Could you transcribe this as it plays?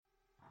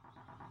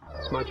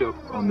It's my job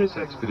on this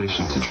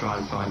expedition to try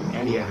and find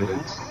any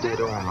evidence, dead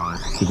or alive,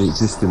 to the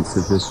existence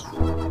of this.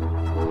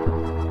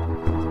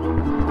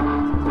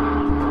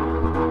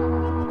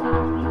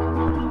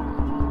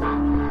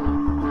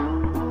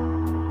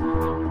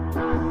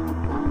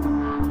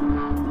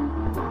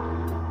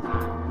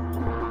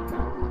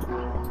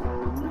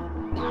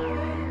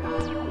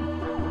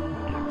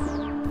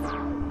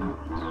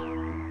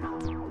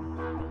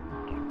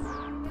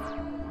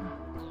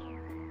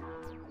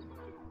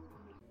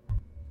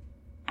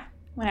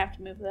 I'm gonna have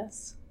to move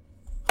this.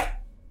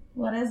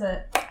 What is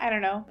it? I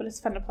don't know, but it's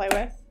fun to play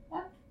with.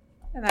 What?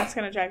 And that's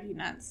gonna drive you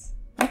nuts.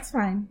 That's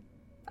fine.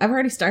 I've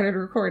already started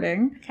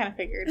recording. I kind of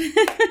figured. You're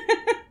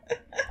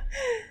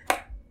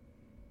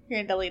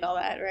gonna delete all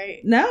that,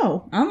 right?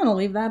 No, I'm gonna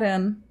leave that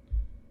in.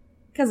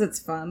 Because it's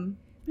fun.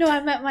 No,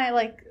 I meant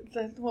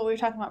what we were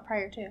talking about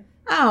prior to.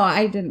 Oh,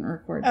 I didn't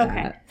record that.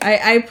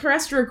 Okay. I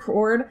pressed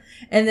record,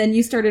 and then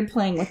you started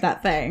playing with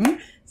that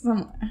thing. So I'm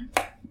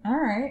like, all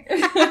right.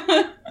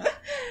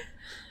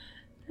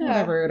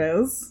 Whatever it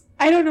is.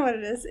 I don't know what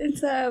it is.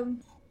 It's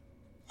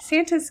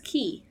Santa's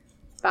key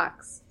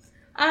box.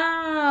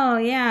 Oh,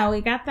 yeah.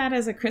 We got that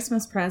as a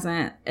Christmas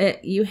present.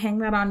 You hang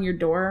that on your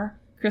door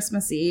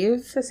Christmas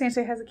Eve. So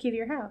Santa has a key to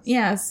your house.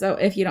 Yeah, so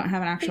if you don't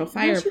have an actual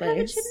fireplace. Don't you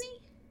have a chimney?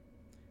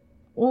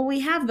 Well, we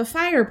have the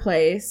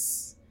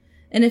fireplace.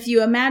 And if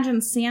you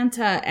imagine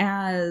Santa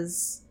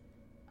as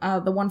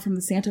the one from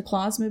the Santa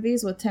Claus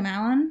movies with Tim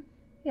Allen.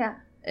 Yeah.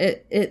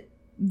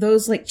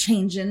 Those like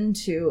change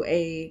into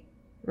a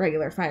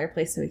regular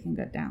fireplace so we can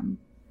go down.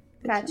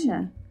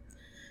 Gotcha.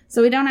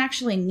 So we don't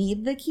actually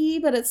need the key,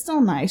 but it's still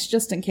nice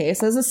just in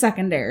case as a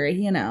secondary,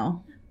 you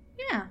know.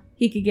 Yeah.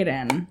 He could get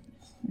in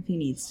if he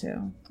needs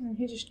to. And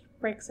he just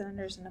breaks and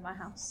enters into my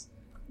house.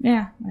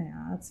 Yeah,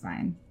 that's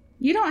fine.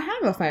 You don't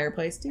have a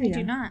fireplace, do you? I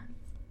do not.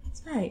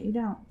 That's right, you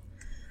don't.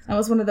 That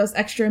was one of those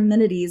extra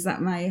amenities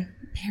that my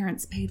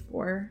parents paid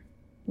for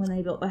when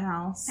they built the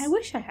house. I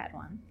wish I had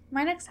one.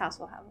 My next house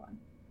will have one.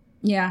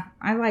 Yeah,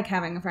 I like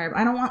having a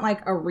fireplace. I don't want,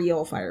 like, a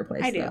real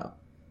fireplace, I do. Though.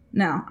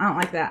 No, I don't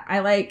like that. I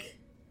like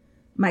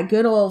my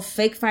good old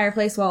fake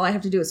fireplace. All I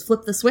have to do is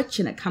flip the switch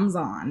and it comes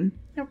on.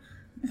 Nope.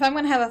 If I'm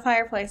going to have a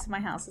fireplace in my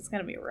house, it's going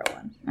to be a real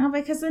one. Oh,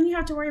 because then you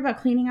have to worry about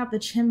cleaning out the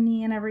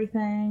chimney and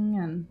everything,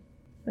 and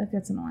that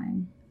gets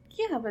annoying.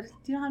 Yeah, but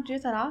you don't have to do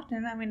that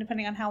often. I mean,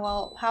 depending on how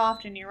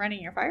often you're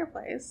running your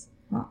fireplace.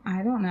 Well,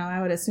 I don't know.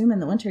 I would assume in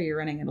the winter you're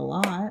running it a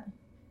lot.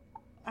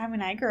 I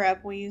mean, I grew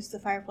up, we used the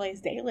fireplace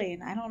daily,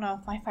 and I don't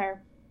know if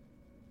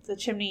the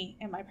chimney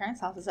in my parents'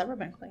 house has ever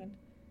been cleaned.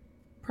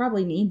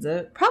 Probably needs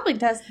it. Probably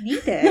does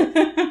need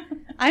it.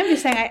 I'm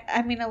just saying,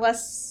 I mean,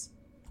 unless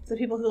the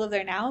people who live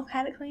there now have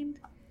had it cleaned.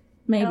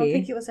 Maybe. I don't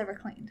think it was ever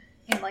cleaned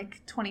in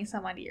like 20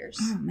 some odd years.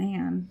 Oh,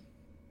 man.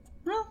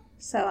 Well,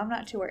 so I'm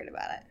not too worried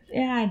about it.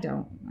 Yeah, I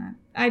don't.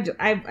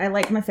 I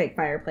like my fake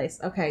fireplace.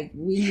 Okay,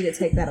 we need to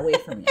take that away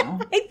from you.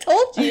 I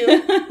told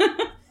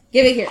you.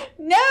 Give it here.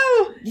 No!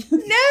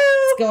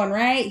 It's going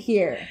right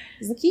here.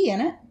 Is the key in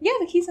it? Yeah,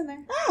 the key's in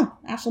there. Oh,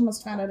 Ashley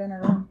must have found it in her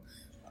room.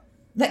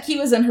 That key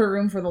was in her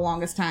room for the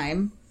longest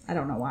time. I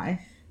don't know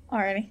why.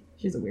 Alrighty.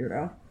 She's a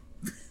weirdo.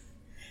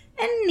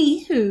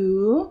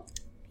 Anywho.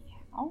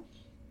 Yeah.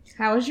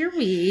 How was your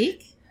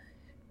week?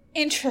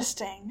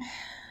 Interesting.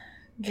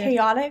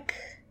 Chaotic.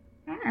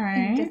 All right.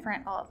 And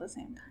different all at the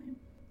same time.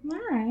 All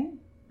right.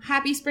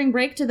 Happy spring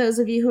break to those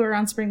of you who are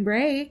on spring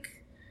break.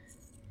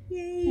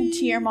 Yay. And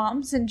to your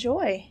moms,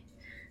 enjoy.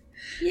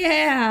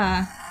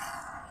 Yeah.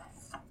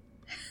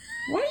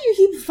 Why do you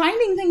keep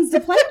finding things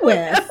to play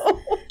with?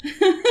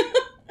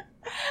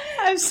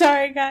 I'm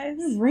sorry, guys.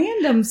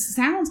 Random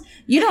sounds.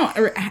 You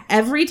don't,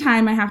 every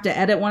time I have to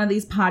edit one of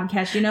these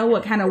podcasts, you know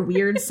what kind of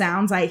weird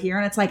sounds I hear?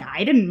 And it's like,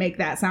 I didn't make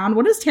that sound.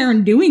 What is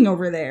Taren doing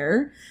over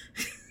there?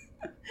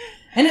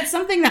 And it's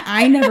something that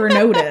I never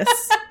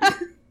notice.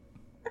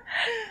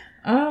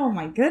 Oh,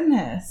 my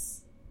goodness.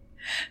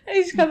 I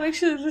just gotta make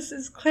sure this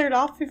is cleared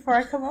off before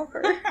I come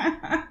over.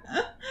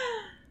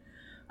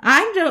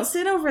 I don't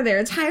sit over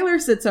there. Tyler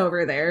sits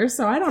over there,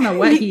 so I don't know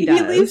what he does.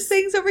 He leaves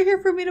things over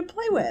here for me to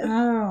play with.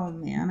 Oh,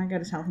 man. I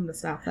gotta tell him to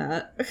stop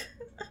that.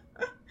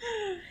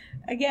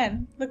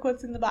 Again, look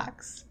what's in the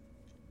box.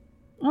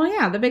 Well,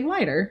 yeah, the big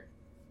lighter.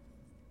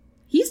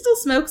 He still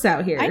smokes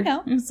out here. I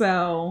know.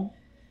 So,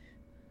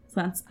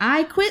 since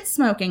I quit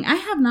smoking, I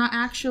have not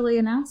actually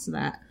announced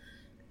that.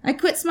 I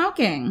quit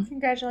smoking.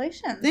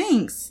 Congratulations.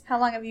 Thanks. How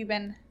long have you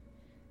been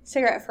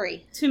cigarette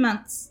free? 2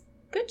 months.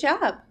 Good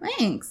job.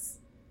 Thanks.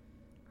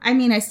 I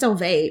mean, I still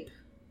vape.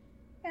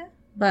 Yeah.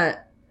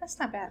 But that's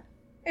not bad.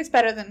 It's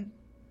better than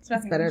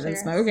smoking. It's better than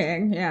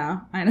smoking.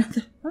 Yeah. I know.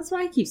 That's what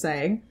I keep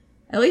saying.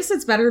 At least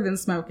it's better than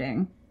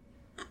smoking.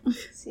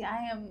 See, I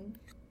am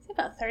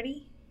about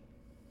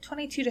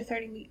 22 to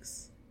 30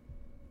 weeks.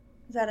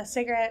 Is that a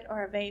cigarette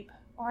or a vape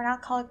or an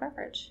alcoholic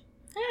beverage?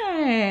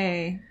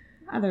 Hey.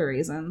 Other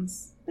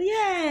reasons. But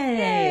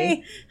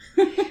yay!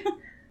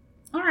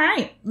 All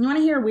right. You want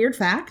to hear a weird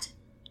fact?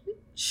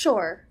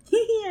 Sure.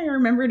 I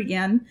remembered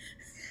again.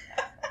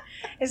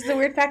 Is it the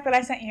weird fact that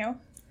I sent you?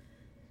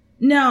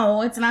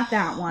 No, it's not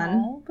that one.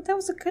 Oh, but that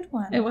was a good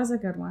one. It was a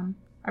good one.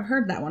 I've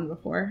heard that one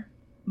before.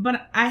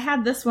 But I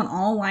had this one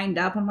all lined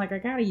up. I'm like, I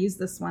gotta use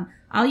this one.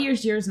 I'll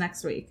use yours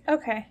next week.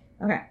 Okay.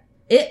 Okay.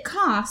 It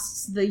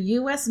costs the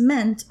U.S.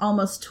 Mint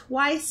almost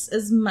twice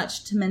as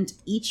much to mint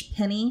each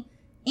penny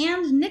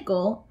and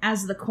nickel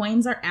as the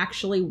coins are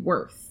actually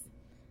worth.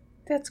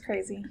 That's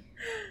crazy.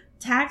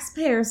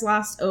 Taxpayers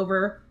lost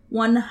over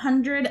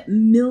 $100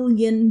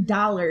 million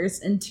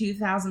in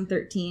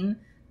 2013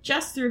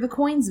 just through the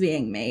coins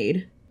being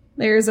made.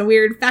 There's a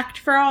weird fact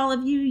for all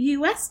of you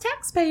U.S.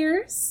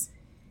 taxpayers.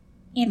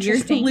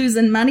 Interesting. You're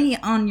losing money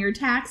on your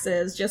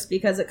taxes just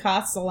because it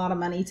costs a lot of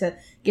money to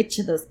get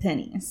you those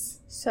pennies.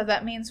 So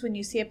that means when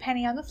you see a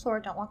penny on the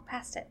floor, don't walk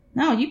past it.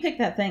 No, you pick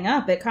that thing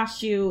up. It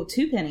costs you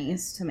 2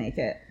 pennies to make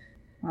it.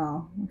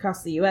 Well, it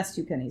costs the U.S.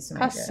 2 pennies to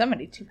make it. Cost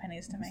somebody 2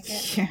 pennies to make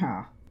it.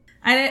 Yeah.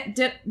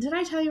 Did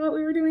I tell you what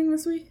we were doing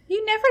this week?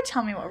 You never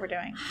tell me what we're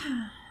doing.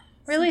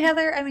 Really,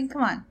 Heather? I mean,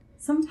 come on.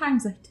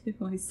 Sometimes I do.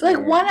 I swear.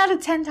 Like 1 out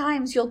of 10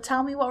 times you'll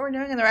tell me what we're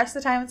doing, and the rest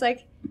of the time it's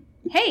like,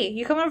 hey,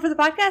 you coming over for the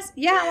podcast?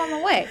 Yeah, I'm on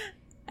my way.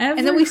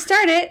 And then we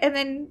start it, and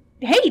then,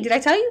 hey, did I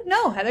tell you?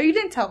 No, Heather, you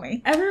didn't tell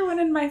me. Everyone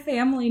in my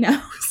family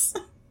knows.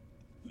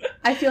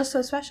 I feel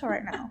so special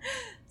right now.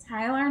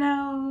 Tyler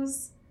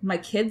knows. My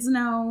kids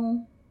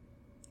know.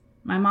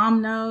 My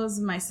mom knows.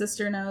 My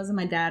sister knows. And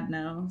my dad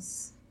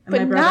knows. And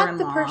but my not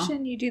brother-in-law. the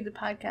person you do the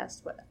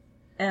podcast with.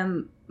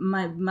 And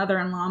my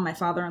mother-in-law, my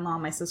father-in-law,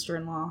 my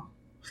sister-in-law.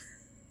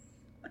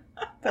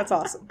 That's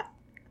awesome.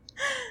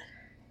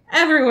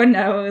 Everyone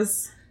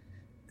knows.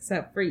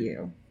 Except for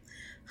you.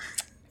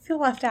 I feel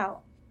left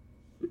out.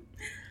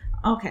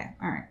 Okay,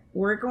 all right.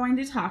 We're going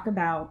to talk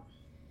about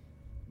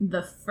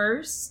the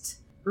first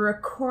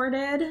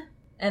recorded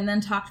and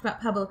then talked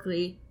about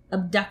publicly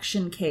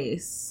abduction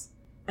case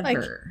ever.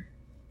 Like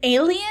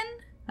alien?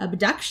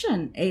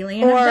 Abduction.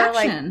 Alien or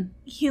abduction.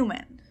 Like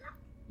human.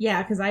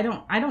 Yeah, because I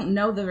don't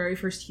know the very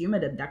first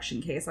human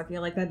abduction case. I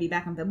feel like that'd be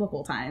back in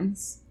biblical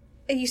times.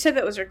 And you said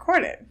that was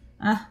recorded.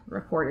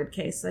 Recorded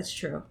case. That's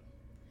true.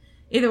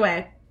 Either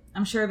way,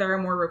 I'm sure there are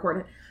more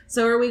recorded.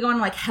 So are we going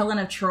like Helen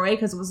of Troy?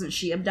 Because wasn't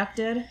she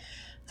abducted?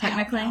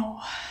 Technically?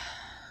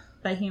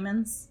 By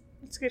humans?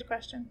 That's a good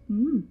question.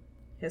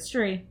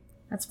 History.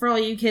 That's for all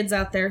you kids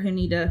out there who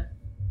need to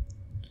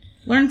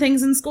learn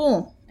things in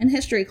school. In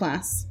history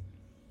class.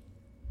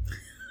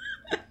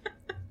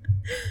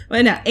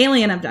 But no,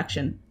 alien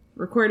abduction.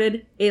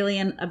 Recorded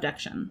alien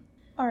abduction.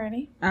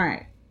 Alrighty.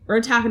 Alright.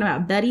 We're talking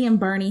about Betty and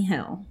Barney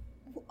Hill.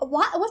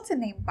 What's the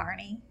name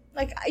Barney?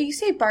 Like, you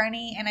say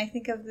Barney, and I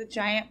think of the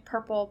giant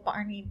purple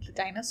Barney the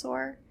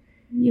dinosaur.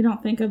 You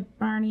don't think of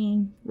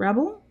Barney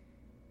Rubble?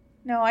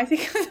 No, I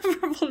think of the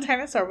purple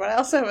dinosaur, but I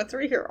also have a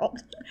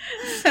 3-year-old.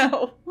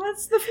 So.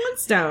 What's the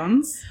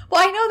Flintstones?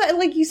 Well, I know that,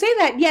 like, you say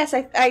that, yes,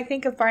 I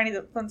think of Barney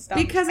the Flintstones.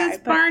 Because it's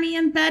Barney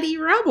and Betty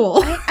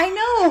Rubble. I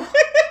know.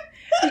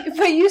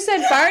 But you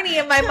said Barney,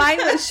 and my mind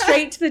went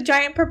straight to the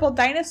giant purple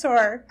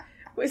dinosaur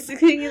was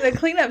singing the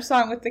cleanup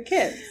song with the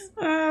kids.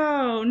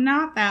 Oh,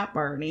 not that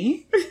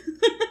Barney.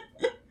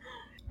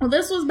 Well,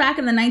 this was back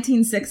in the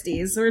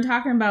 1960s. So we're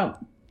talking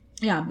about,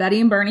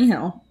 Betty and Barney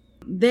Hill.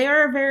 They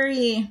are a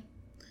very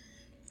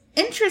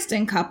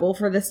interesting couple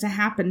for this to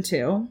happen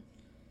to.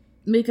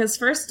 Because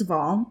first of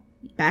all,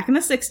 back in the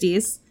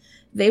 60s,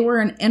 they were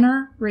an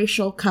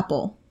interracial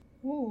couple.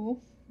 Ooh.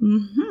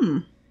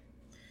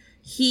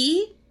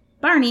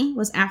 Barney,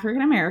 was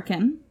African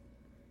American,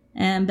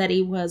 and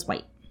Betty was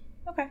white.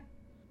 Okay.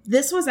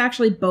 This was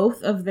actually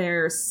both of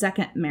their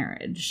second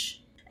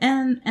marriage.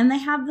 And they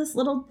have this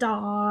little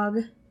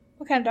dog.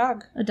 What kind of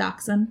dog? A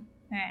dachshund.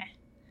 Eh.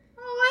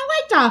 Oh,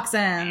 I like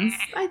dachshunds.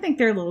 I think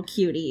they're little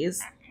cuties.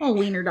 Little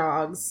wiener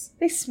dogs.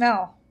 They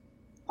smell.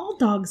 All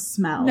dogs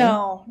smell.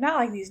 No, not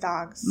like these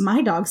dogs.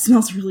 My dog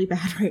smells really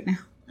bad right now.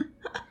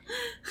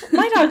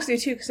 My dogs do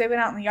too, because they've been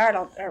out in the yard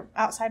or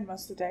outside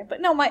most of the day.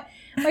 But no, my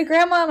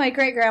grandma, my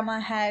great grandma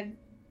had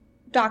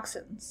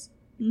dachshunds.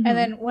 Mm-hmm. And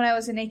then when I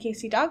was in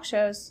AKC dog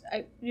shows,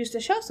 I used to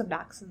show some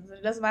dachshunds. And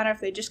it doesn't matter if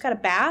they just got a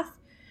bath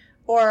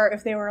or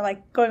if they were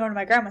like going over to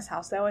my grandma's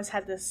house. They always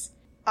had this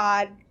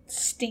odd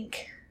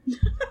stink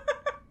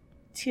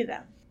to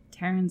them.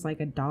 Taren's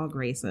like a dog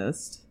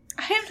racist.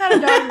 I am not a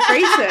dog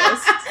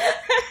racist.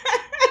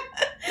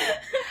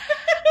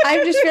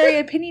 I'm just very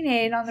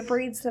opinionated on the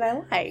breeds that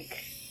I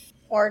like.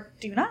 Or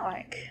do not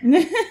like.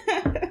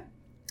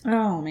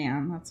 Oh,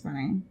 man. That's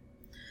funny.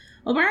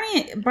 Well,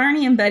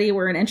 Barney and Betty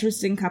were an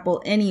interesting couple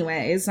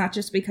anyways, not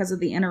just because of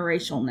the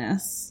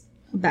interracialness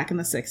back in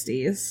the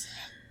 60s.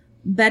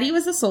 Betty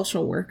was a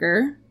social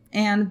worker,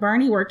 and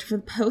Barney worked for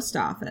the post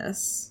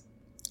office.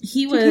 Did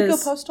he go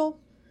postal?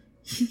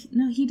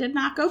 No, he did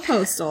not go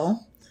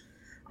postal.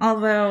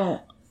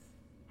 Although,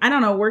 I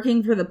don't know,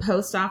 working for the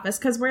post office,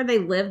 because where they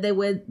lived, they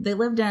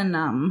lived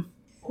in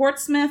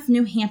Portsmouth,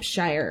 New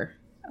Hampshire.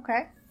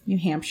 Okay. New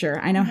Hampshire.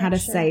 I know how to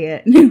say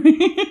it.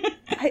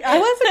 I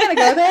wasn't going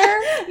to go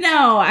there.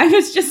 No, I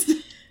was just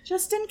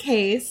in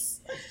case.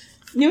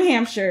 New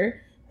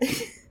Hampshire.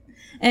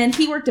 And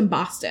he worked in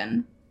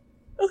Boston.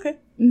 Okay.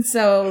 And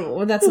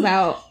so that's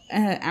about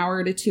an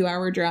hour to 2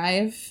 hour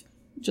drive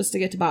just to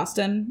get to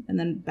Boston and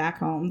then back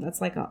home.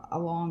 That's like a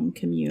long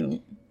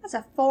commute. That's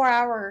a 4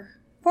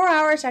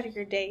 hours out of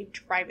your day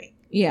driving.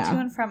 Yeah. To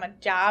and from a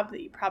job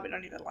that you probably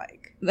don't even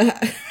like.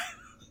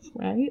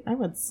 Right? That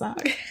would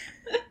suck.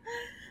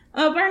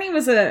 Oh, Barney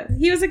was a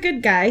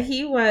good guy.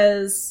 He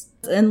was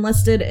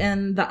enlisted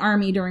in the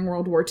army during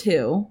World War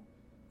II.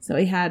 So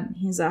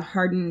he's a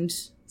hardened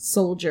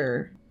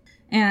soldier.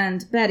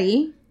 And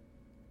Betty,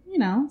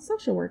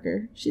 social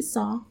worker. She's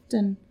soft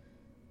and,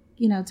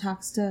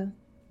 talks to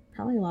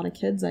probably a lot of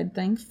kids, I'd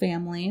think.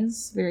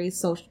 Families. Very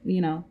social,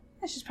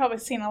 She's probably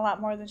seen a lot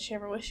more than she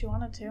ever wished she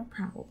wanted to.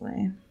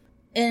 Probably.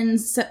 In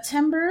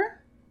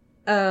September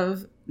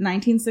of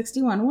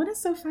 1961, what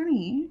is so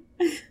funny?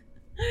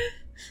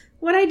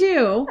 What'd I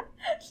do?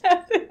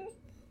 Nothing.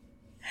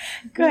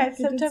 Go ahead.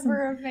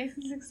 September of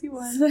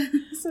 1961.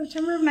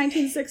 September of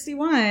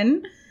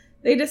 1961,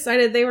 they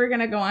decided they were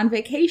going to go on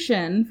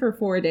vacation for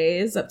 4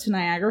 days up to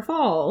Niagara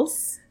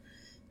Falls.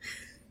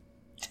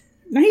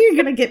 Now you're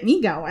going to get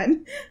me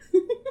going.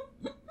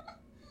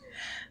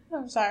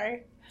 I'm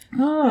sorry.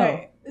 Oh.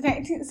 Right.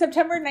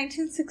 September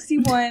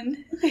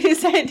 1961, they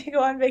decided to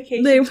go on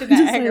vacation to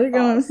Niagara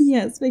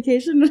Falls.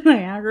 Vacation to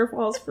Niagara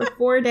Falls for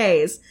 4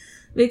 days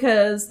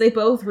because they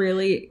both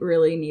really,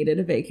 really needed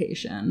a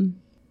vacation.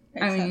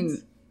 Makes sense.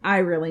 Mean, I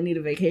really need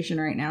a vacation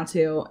right now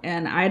too,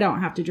 and I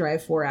don't have to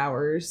drive 4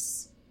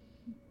 hours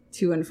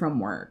to and from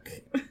work.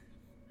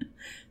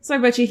 So I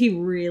bet you he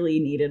really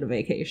needed a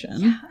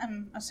vacation. Yeah,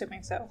 I'm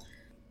assuming so.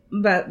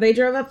 But they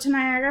drove up to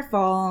Niagara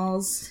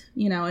Falls,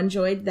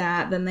 enjoyed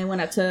that. Then they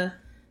went up to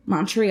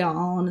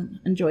Montreal and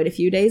enjoyed a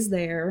few days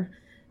there.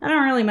 I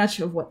don't really much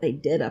of what they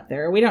did up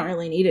there. We don't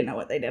really need to know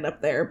what they did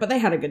up there, but they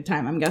had a good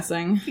time, I'm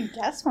guessing. You can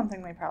guess one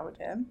thing they probably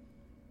did.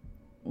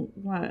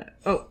 What?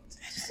 Oh.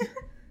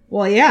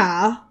 Well,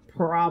 yeah,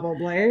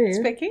 probably. It's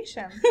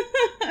vacation.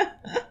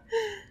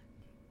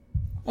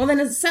 Well, then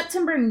it's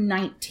September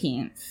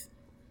 19th.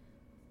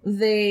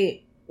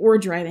 They were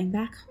driving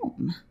back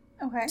home.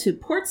 Okay. To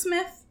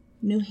Portsmouth,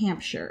 New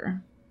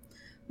Hampshire.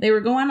 They were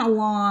going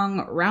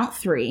along Route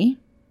 3,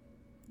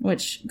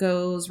 which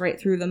goes right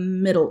through the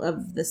middle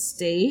of the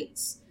state.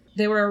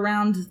 They were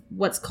around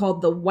what's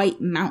called the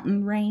White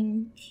Mountain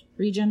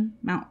region.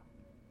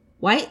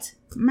 White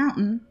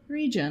Mountain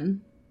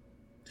region.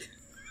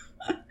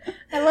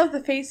 I love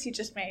the face you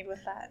just made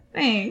with that.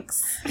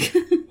 Thanks.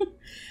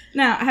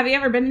 Now, have you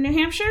ever been to New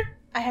Hampshire?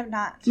 I have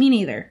not. Me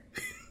neither.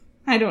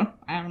 I don't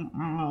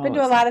know. Been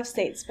to a lot of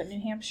states, but New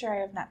Hampshire I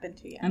have not been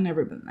to yet. I've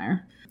never been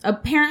there.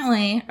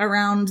 Apparently,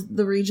 around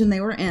the region they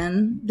were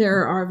in,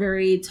 there are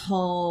very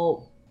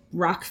tall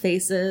rock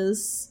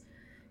faces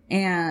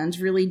and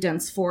really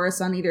dense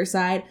forests on either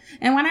side.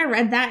 And when I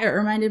read that, it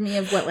reminded me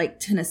of what,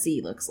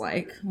 Tennessee looks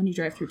like when you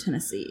drive through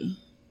Tennessee.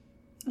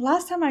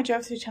 Last time I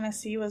drove through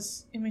Tennessee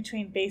was in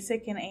between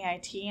basic and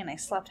AIT, and I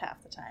slept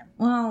half the time.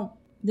 Well,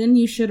 then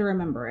you should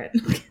remember it.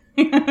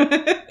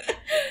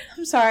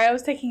 I'm sorry, I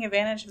was taking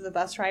advantage of the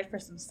bus ride for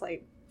some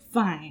sleep.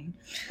 Fine.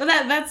 But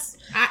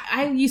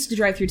I used to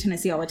drive through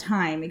Tennessee all the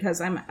time because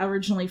I'm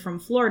originally from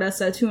Florida,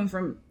 so to and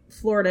from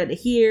Florida to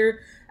here,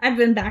 I've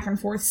been back and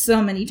forth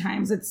so many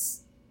times.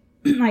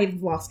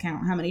 I've lost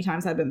count how many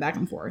times I've been back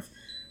and forth.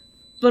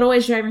 But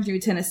always driving through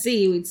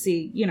Tennessee, we'd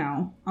see,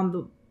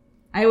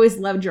 I always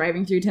loved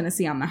driving through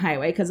Tennessee on the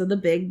highway because of the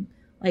big,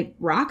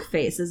 rock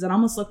faces. It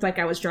almost looked like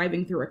I was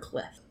driving through a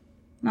cliff.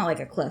 Not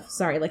like a cliff,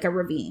 sorry, like a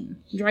ravine.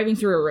 Driving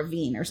through a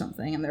ravine or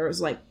something, and there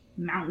was,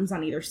 mountains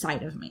on either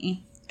side of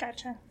me.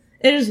 Gotcha.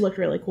 It just looked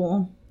really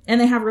cool. And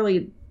they have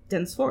really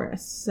dense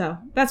forests, so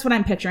that's what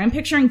I'm picturing. I'm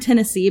picturing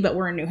Tennessee, but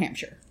we're in New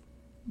Hampshire.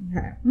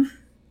 Okay.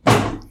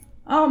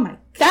 Oh my...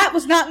 That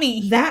was not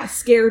me. That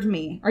scared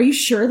me. Are you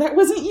sure that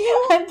wasn't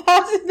you? I'm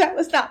positive that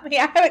was not me.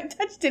 I haven't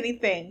touched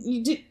anything.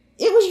 You did...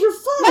 It was your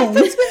phone. My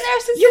phone's been there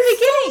since your the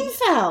beginning.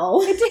 Phone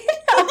fell. It did.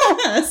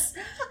 Yes.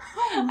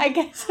 I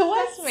guess it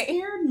was That me.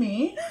 Scared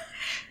me.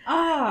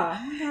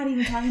 I'm not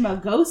even talking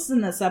about ghosts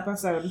in this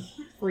episode.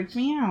 Freaked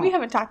me out. We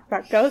haven't talked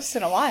about ghosts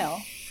in a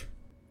while.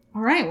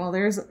 All right. Well,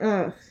 there's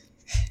a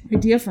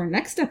idea for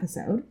next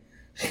episode.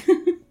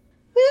 Woo!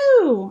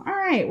 All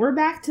right. We're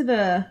back to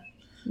the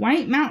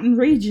White Mountain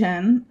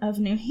region of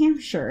New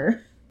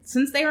Hampshire.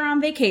 Since they were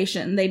on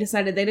vacation, they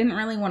decided they didn't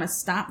really want to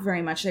stop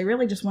very much. They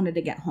really just wanted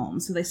to get home.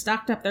 So they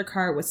stocked up their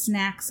car with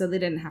snacks so they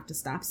didn't have to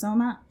stop so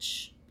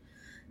much.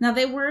 Now,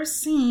 they were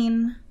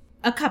seen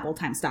a couple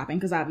times stopping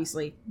because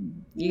obviously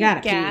you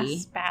gotta Gas,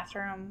 pee.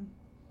 bathroom,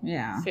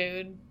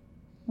 food.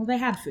 Well, they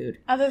had food.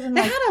 Other than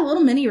They had a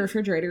little mini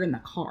refrigerator in the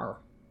car.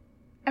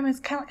 I mean, it's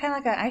kind of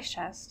like an ice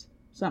chest.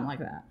 Something like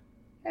that.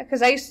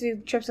 Because I used to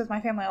do trips with my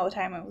family all the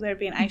time. There'd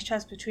be an ice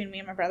chest between me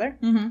and my brother.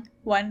 Mm-hmm.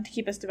 1, to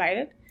keep us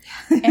divided.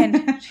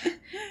 And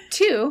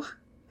 2,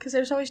 because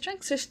there's always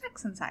drinks or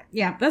snacks inside.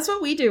 Yeah, that's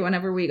what we do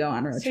whenever we go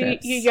on road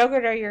trips. Your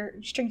yogurt or your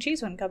string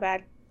cheese wouldn't go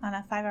bad on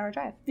a 5-hour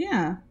drive.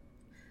 Yeah.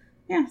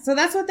 Yeah, so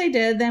that's what they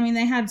did. I mean,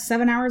 they had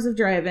 7 hours of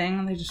driving,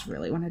 and they just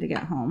really wanted to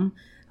get home.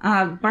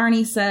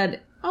 Barney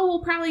said,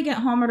 we'll probably get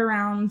home at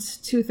around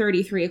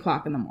 2:30, 3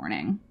 o'clock in the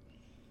morning.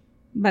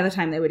 by the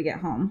time they would get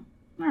home.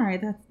 All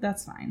right,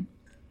 that's fine.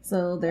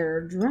 So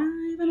they're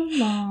driving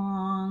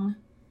along,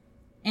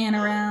 and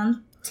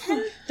around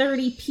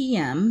 10:30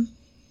 p.m.,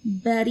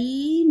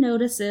 Betty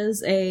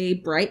notices a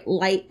bright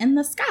light in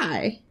the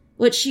sky,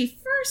 which she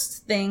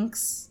first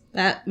thinks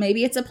that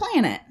maybe it's a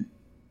planet.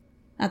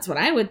 That's what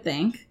I would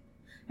think.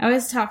 I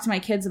always talk to my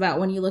kids about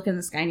when you look in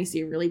the sky and you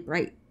see a really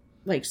bright,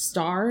 like,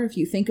 star, if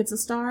you think it's a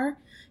star,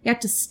 you have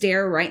to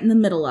stare right in the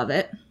middle of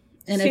it.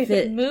 And see if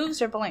it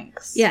moves or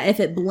blinks. Yeah, if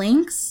it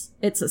blinks,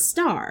 it's a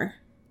star.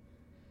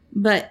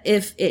 But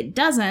if it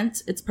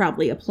doesn't, it's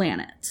probably a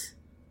planet.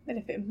 But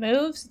if it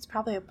moves, it's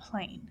probably a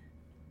plane.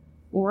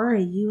 Or a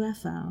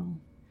UFO.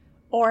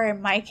 Or,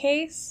 in my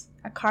case,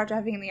 a car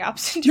driving in the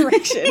opposite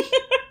direction.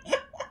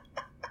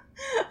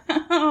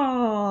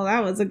 Oh,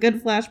 that was a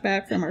good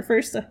flashback from our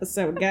first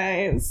episode,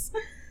 guys.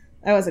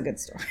 That was a good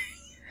story.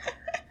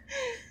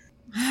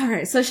 All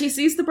right, so she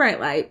sees the bright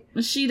light.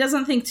 She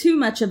doesn't think too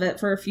much of it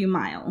for a few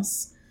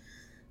miles.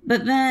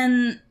 But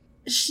then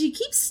she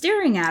keeps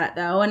staring at it,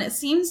 though, and it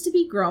seems to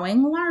be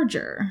growing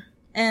larger.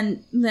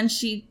 And then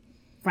she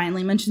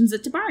finally mentions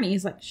it to Barney.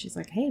 She's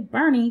like, hey,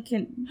 Barney,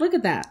 look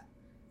at that.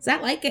 Is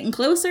that light getting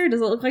closer?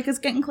 Does it look like it's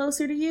getting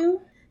closer to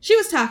you? She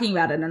was talking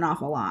about it an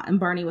awful lot, and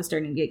Barney was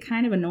starting to get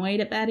kind of annoyed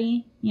at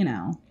Betty, you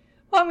know.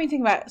 Well, I mean,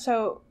 think about it.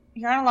 So,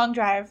 you're on a long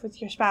drive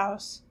with your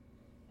spouse,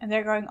 and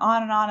they're going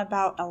on and on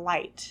about a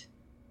light.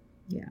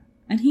 Yeah.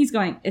 And he's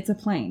going, it's a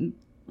plane.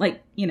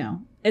 Like, you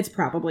know, it's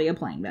probably a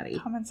plane, Betty.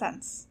 Common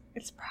sense.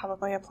 It's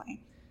probably a plane.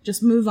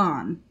 Just move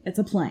on. It's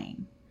a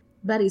plane.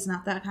 Betty's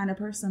not that kind of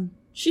person.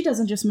 She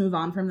doesn't just move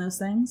on from those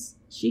things.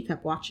 She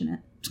kept watching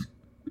it.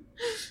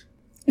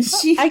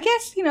 I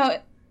guess, you know,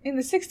 in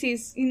the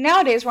 60s,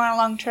 nowadays we're on a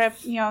long trip,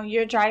 you know,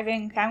 you're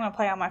driving, okay, I'm going to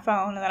play on my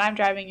phone, and then I'm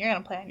driving, you're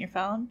going to play on your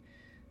phone.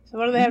 So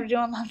what do they have to do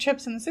on long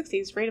trips in the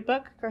 60s? Read a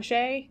book,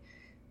 crochet,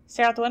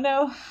 stare out the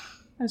window?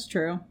 That's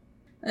true.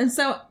 And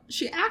so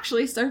she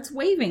actually starts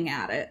waving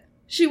at it.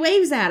 She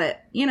waves at it,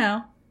 you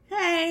know,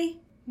 hey.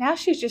 Now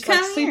she's just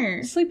Come like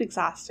here. sleep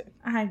exhausted.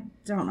 I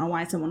don't know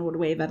why someone would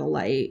wave at a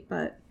light,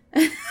 but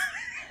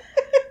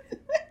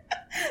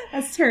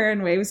as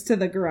Taren waves to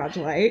the garage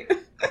light.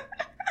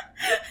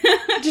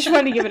 Just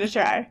wanted to give it a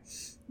try.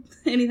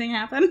 Anything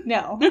happen?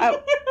 No.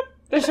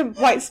 There's some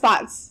white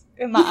spots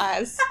in my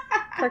eyes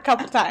for a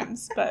couple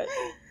times, but...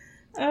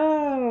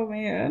 Oh,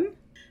 man.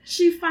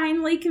 She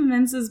finally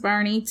convinces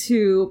Barney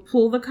to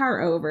pull the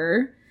car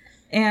over,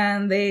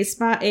 and they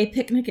spot a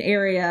picnic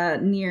area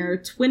near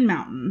Twin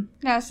Mountain.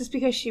 Now, is this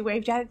because she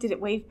waved at it? Did it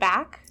wave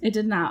back? It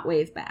did not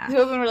wave back. It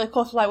would have been really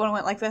cool if the light would have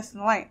went like this in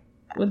the light.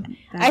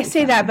 I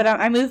say that, but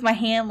I move my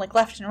hand like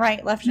left and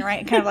right,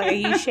 kind of like a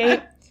U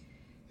shape.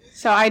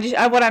 So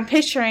what I'm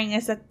picturing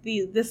is that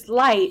this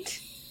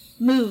light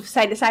moves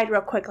side to side real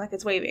quick like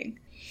it's waving.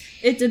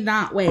 It did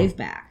not wave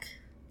back.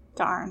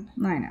 Darn.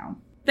 I know.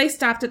 They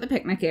stopped at the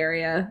picnic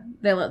area.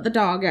 They let the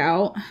dog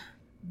out.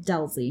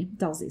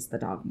 Delzy's the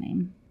dog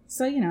name.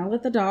 So, you know,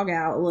 let the dog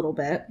out a little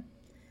bit.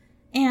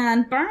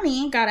 And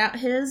Barney got out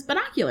his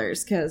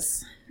binoculars,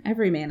 because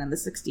every man in the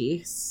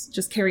 60s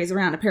just carries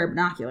around a pair of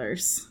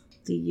binoculars.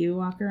 Do you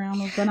walk around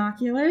with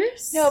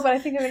binoculars? No, but I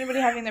think of anybody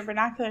having their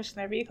binoculars in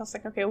their vehicle, it's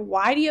like, okay,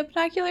 why do you have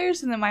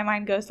binoculars? And then my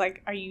mind goes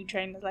like, are you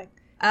trying to like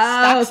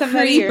stalk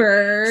somebody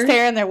or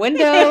stare in their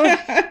window?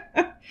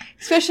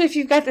 Especially if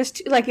you've got this,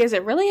 is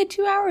it really a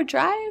 2-hour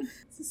drive?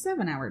 It's a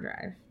 7-hour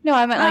drive. No,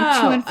 I meant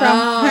like to and from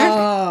work.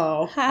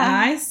 Oh,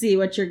 I see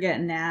what you're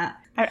getting at.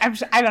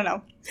 I don't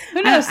know.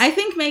 Who knows? I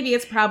think maybe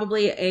it's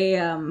probably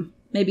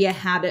a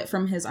habit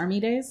from his army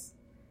days.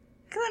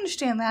 I can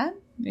understand that.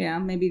 Yeah,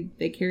 maybe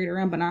they carried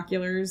around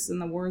binoculars in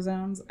the war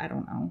zones. I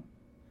don't know.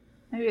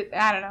 Maybe,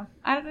 I don't know.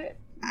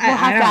 We'll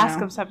have to ask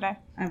him someday.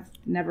 I've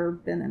never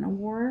been in a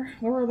war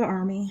or the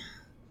army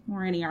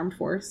or any armed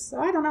force, so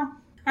I don't know.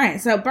 All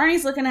right, so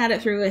Barney's looking at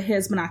it through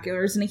his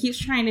binoculars, and he keeps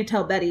trying to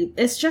tell Betty,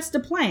 it's just a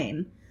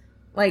plane.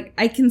 Like,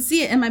 I can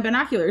see it in my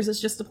binoculars, it's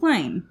just a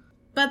plane.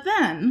 But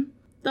then,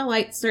 the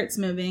light starts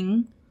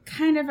moving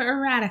kind of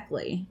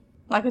erratically.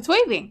 Like it's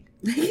waving.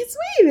 It's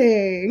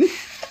waving!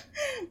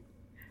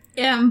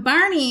 And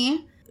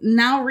Barney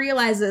now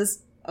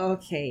realizes,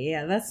 okay,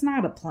 yeah, that's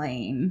not a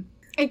plane.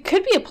 It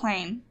could be a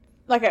plane.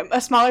 Like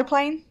a smaller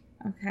plane.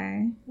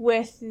 Okay.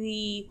 With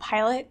the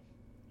pilot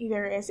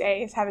either is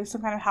having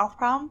some kind of health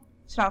problem.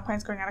 So now the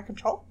plane's going out of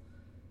control.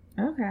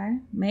 Okay.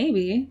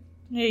 Maybe.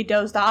 He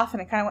dozed off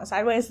and it kind of went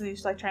sideways and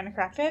he's like trying to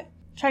correct it.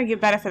 Trying to give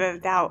benefit of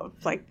the doubt of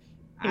like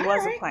it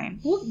was a plane.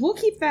 We'll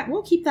keep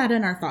that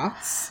in our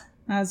thoughts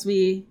as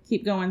we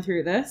keep going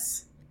through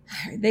this.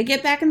 All right, they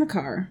get back in the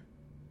car.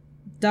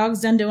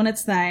 Dog's done doing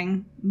its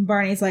thing.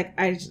 Barney's like,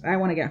 I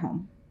want to get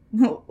home.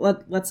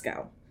 Let's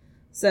go.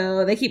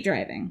 So they keep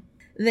driving.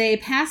 They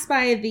pass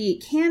by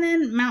the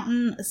Cannon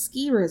Mountain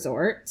Ski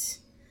Resort,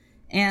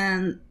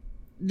 and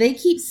they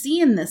keep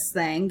seeing this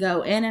thing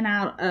go in and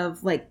out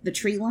of, like, the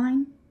tree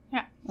line.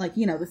 Yeah. Like,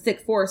 you know, the thick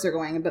forests are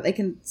going, but they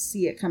can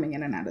see it coming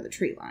in and out of the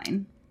tree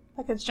line.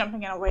 Like it's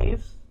jumping in a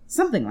wave.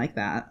 Something like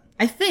that.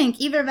 I think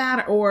either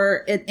that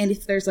or, and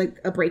if there's, like,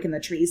 a break in the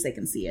trees, they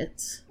can see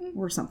it.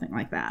 or something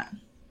like that.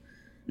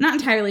 Not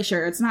entirely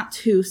sure. It's not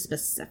too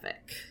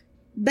specific.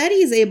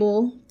 Betty's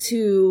able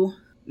to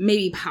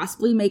maybe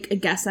possibly make a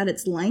guess at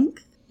its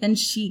length, and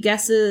she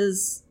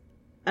guesses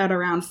at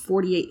around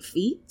 48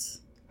 feet.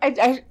 I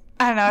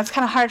don't know. It's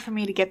kind of hard for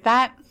me to get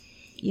that.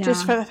 Yeah.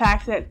 Just for the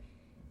fact that,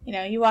 you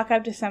know, you walk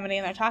up to somebody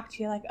and they're talking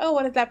to you like, oh,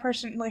 what is that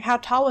person, like, how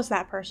tall was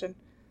that person?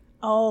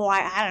 Oh,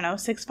 I don't know,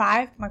 6'5"?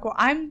 I'm like, well,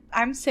 I'm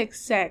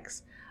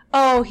 6'6".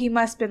 Oh, he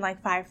must have been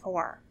like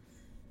 5'4".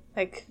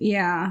 Like,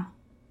 yeah.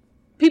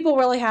 People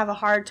really have a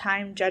hard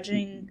time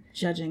judging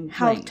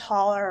how length.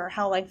 tall or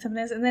how lengthy it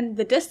is. And then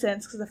the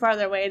distance, because the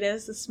farther away it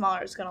is, the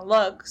smaller it's going to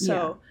look.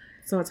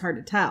 So it's hard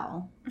to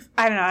tell.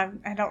 I don't know.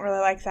 I don't really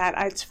like that.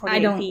 It's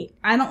 48 feet.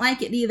 I don't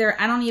like it either.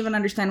 I don't even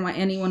understand why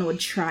anyone would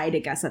try to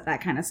guess at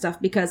that kind of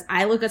stuff, because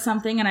I look at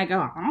something and I go,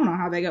 I don't know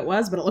how big it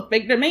was, but it looked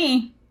big to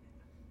me.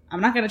 I'm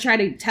not going to try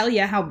to tell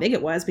you how big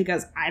it was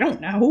because I don't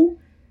know.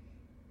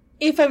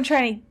 If I'm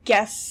trying to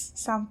guess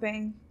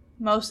something,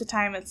 most of the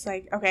time it's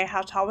like, okay,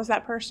 how tall was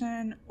that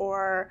person?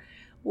 Or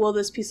will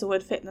this piece of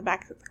wood fit in the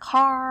back of the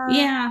car?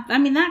 Yeah, I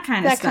mean, that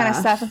kind of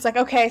stuff. It's like,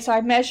 okay, so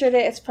I measured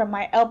it. It's from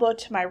my elbow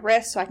to my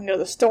wrist, so I can go to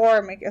the store.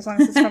 And as long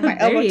as it's from my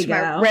elbow to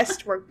my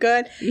wrist, we're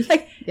good.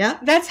 Like,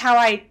 that's how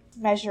I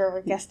measure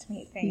or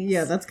guesstimate things.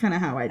 Yeah, that's kind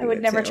of how I do it, I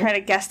would never try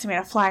to guesstimate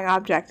a flying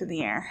object in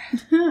the air.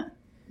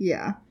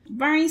 Yeah.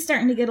 Barney's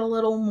starting to get a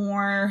little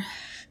more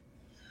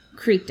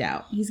creeped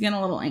out. He's getting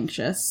a little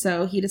anxious,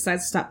 so he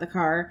decides to stop the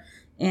car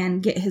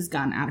and get his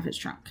gun out of his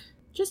trunk.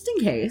 Just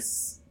in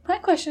case. My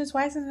question is,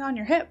 why isn't it on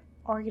your hip?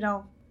 Or, you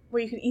know,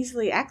 where you can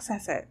easily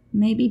access it?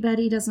 Maybe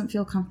Betty doesn't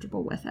feel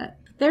comfortable with it.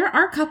 There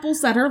are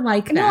couples that are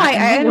like that. No,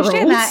 I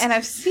understand that, and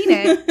I've seen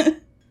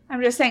it.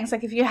 I'm just saying, it's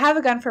like, if you have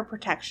a gun for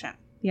protection.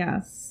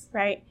 Yes.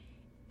 Right?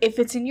 If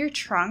it's in your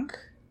trunk,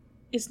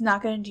 it's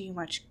not going to do you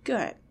much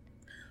good.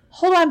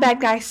 Hold on,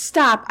 bad guy.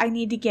 Stop. I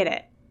need to get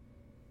it.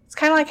 It's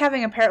kind of like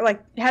having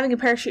a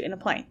parachute in a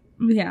plane.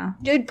 Yeah.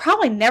 You're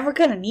probably never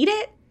going to need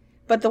it,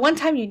 but the one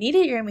time you need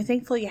it, you're going to be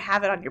thankful you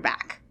have it on your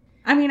back.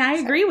 I mean, I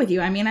agree with you.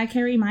 I mean, I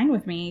carry mine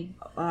with me.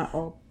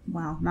 Well,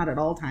 not at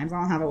all times. I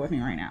don't have it with me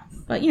right now.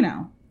 But, you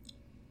know,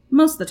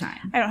 most of the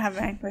time. I don't have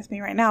mine with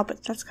me right now,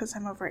 but that's because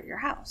I'm over at your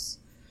house.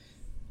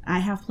 I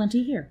have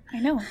plenty here. I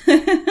know.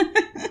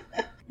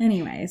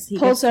 Anyways. He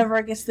pulls over,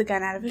 gets the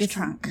gun out of his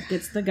trunk.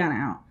 Gets the gun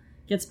out.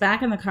 Gets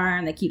back in the car,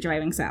 and they keep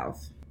driving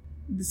south.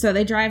 So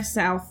they drive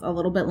south a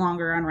little bit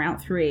longer on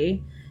Route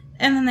 3,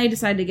 and then they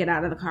decide to get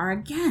out of the car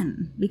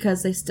again,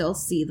 because they still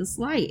see this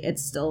light.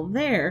 It's still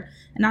there.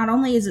 And not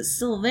only is it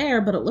still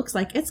there, but it looks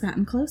like it's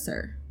gotten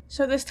closer.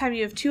 So this time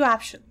you have two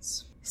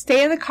options.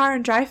 Stay in the car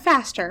and drive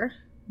faster,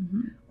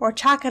 or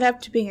chalk it up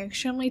to being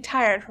extremely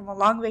tired from a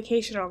long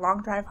vacation or a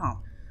long drive home.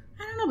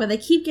 I don't know, but they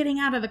keep getting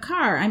out of the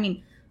car. I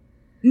mean,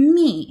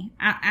 me,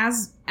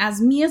 as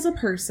me as a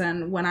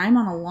person, when I'm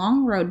on a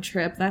long road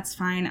trip, that's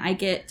fine. I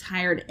get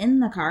tired in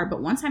the car,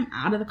 but once I'm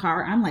out of the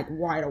car, I'm like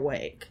wide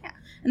awake. Yeah.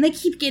 And they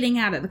keep getting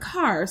out of the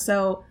car,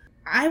 so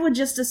I would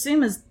just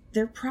assume as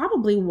they're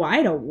probably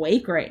wide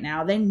awake right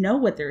now. They know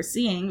what they're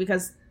seeing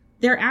because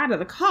they're out of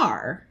the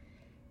car.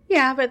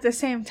 Yeah, but at the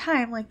same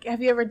time, like,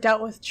 have you ever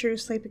dealt with true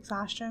sleep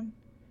exhaustion?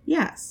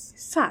 Yes.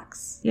 It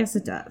sucks. Yes,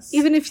 it does.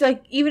 Even if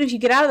you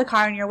get out of the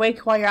car and you're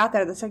awake while you're out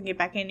there, the second you get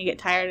back in, you get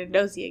tired and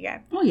dozy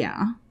again. Oh,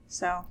 yeah.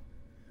 So,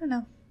 I don't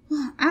know.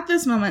 Well, at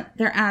this moment,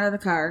 they're out of the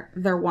car.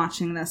 They're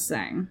watching this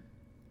thing.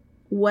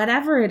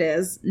 Whatever it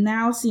is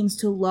now seems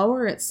to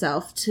lower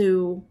itself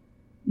to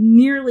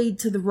nearly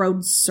to the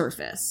road's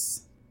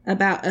surface,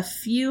 about a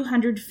few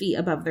hundred feet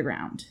above the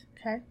ground.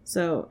 Okay.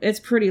 So it's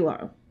pretty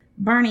low.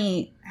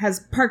 Barney has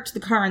parked the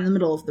car in the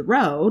middle of the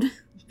road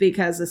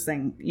because this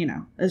thing, you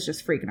know, is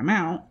just freaking him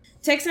out.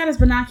 Takes out his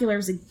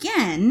binoculars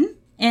again,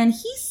 and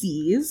he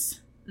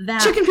sees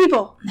that... Chicken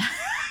people!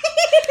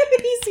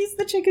 He sees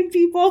the chicken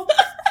people.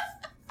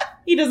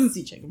 He doesn't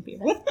see chicken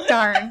people.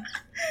 Darn.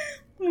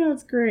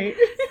 That's great.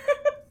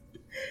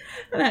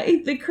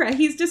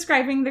 He's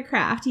describing the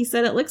craft. He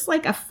said it looks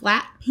like a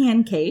flat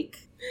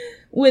pancake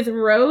with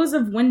rows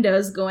of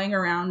windows going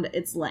around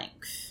its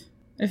length.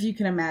 If you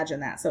can imagine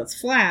that. So it's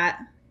flat,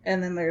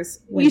 and then there's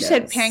windows. You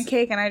said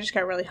pancake, and I just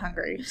got really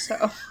hungry,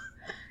 so...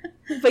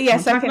 But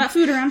yes, I can... about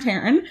food around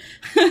Taren.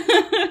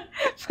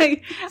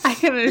 Like, I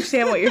can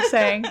understand what you're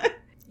saying.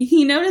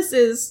 He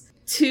notices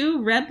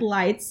two red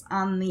lights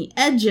on the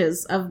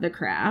edges of the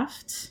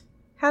craft.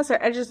 How's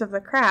there edges of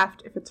the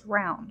craft if it's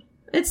round?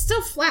 It's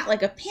still flat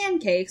like a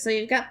pancake, so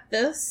you've got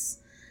this,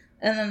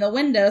 and then the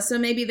window, so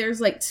maybe there's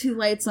like two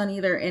lights on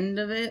either end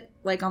of it,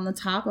 like on the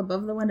top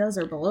above the windows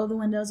or below the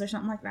windows or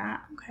something like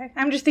that. Okay.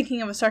 I'm just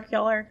thinking of a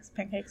circular, because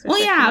pancakes are well,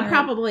 circular. yeah,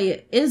 probably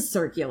it is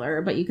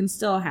circular, but you can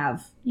still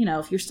have, you know,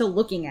 if you're still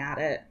looking at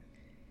it,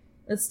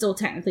 it still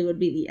technically would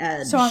be the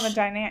edge. So on the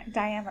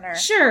diameter.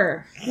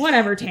 Sure.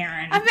 Whatever,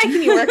 Taren. I'm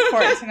making you work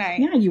for it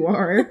tonight. Yeah, you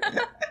are.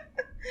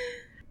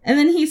 And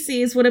then he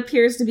sees what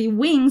appears to be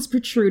wings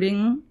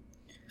protruding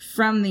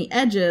from the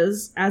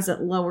edges as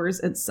it lowers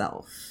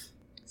itself.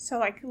 So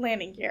like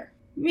landing gear.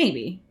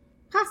 Maybe.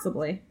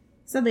 Possibly.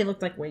 Said they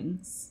looked like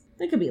wings.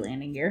 They could be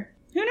landing gear.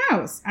 Who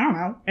knows? I don't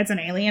know. It's an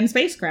alien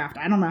spacecraft.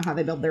 I don't know how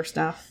they build their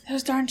stuff.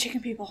 Those darn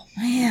chicken people.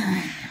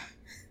 Yeah.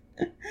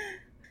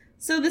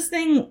 So this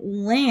thing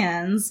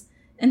lands,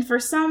 and for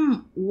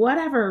some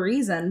whatever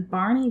reason,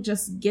 Barney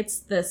just gets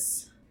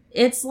this.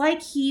 It's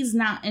like he's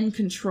not in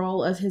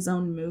control of his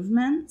own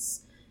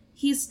movements.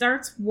 He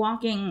starts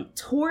walking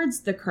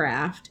towards the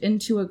craft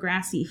into a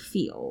grassy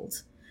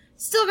field.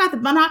 Still got the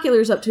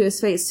binoculars up to his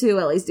face, too,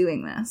 while he's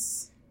doing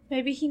this.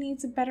 Maybe he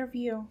needs a better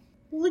view.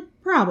 Like,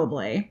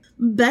 probably.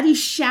 Betty's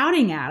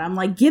shouting at him,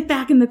 like, get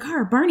back in the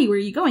car. Barney, where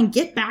are you going?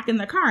 Get back in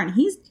the car. And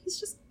he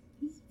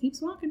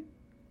keeps walking.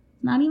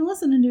 Not even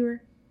listening to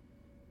her.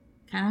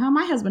 Kind of how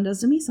my husband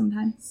does to me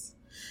sometimes.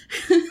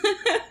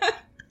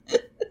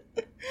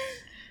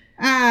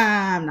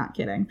 I'm not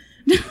kidding.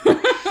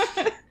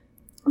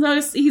 So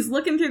he's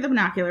looking through the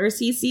binoculars.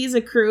 He sees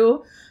a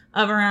crew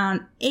of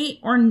around 8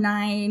 or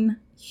 9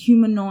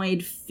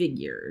 humanoid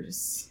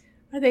figures.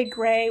 Are they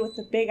gray with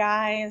the big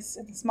eyes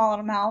and the small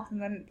little mouth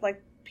and then,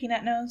 like,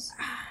 peanut nose?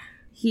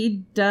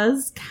 He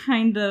does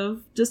kind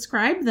of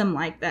describe them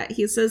like that.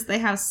 He says they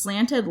have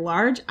slanted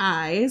large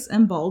eyes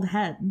and bald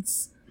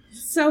heads.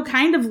 So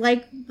kind of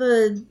like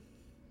the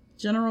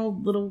general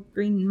little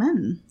green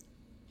men.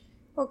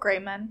 Or gray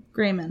men.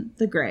 Gray men.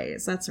 The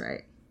Greys. That's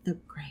right. The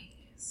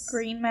Greys.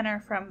 Green men are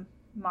from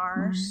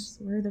Mars.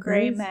 Where are the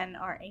Gray Greys? men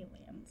are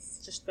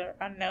aliens. Just their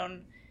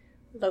unknown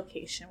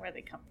location where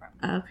they come from.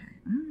 Okay.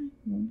 All right.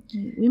 Well,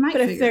 we might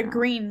But if figure they're it out.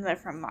 green, they're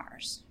from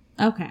Mars.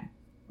 Okay.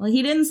 Well,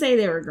 he didn't say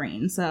they were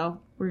green, so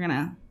we're going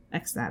to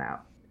X that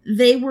out.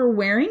 They were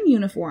wearing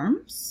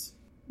uniforms,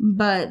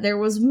 but there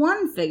was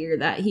one figure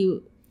that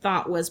he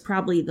thought was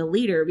probably the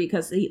leader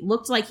because he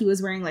looked like he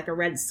was wearing like a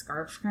red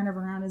scarf kind of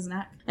around his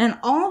neck. And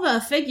all the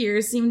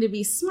figures seemed to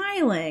be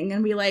smiling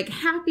and be like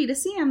happy to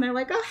see him. They're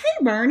like, oh,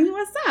 hey, Barney,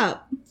 what's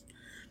up?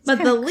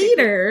 But the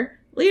leader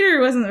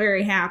wasn't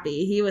very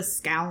happy. He was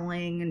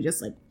scowling and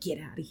just like, get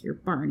out of here,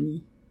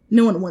 Barney.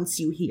 No one wants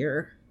you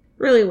here.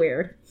 Really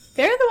weird.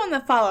 They're the one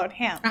that followed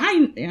him.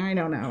 I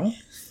don't know.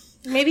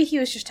 Maybe he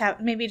was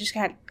maybe he just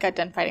got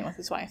done fighting with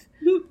his wife.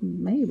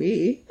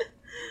 Maybe.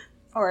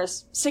 Or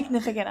his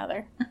significant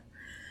other.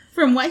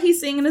 From what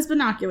he's seeing in his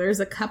binoculars,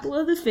 a couple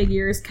of the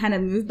figures kind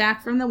of move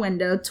back from the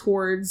window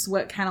towards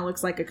what kind of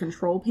looks like a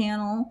control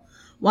panel,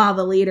 while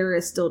the leader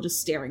is still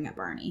just staring at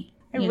Barney.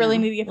 I really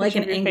need to get a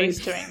picture of your face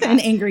doing that. An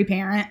angry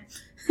parent.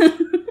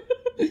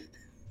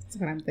 That's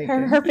what I'm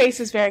thinking. Her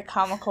face is very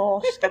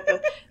comical. She's got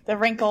the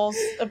wrinkles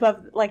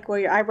above, like, where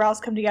your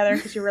eyebrows come together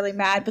because you're really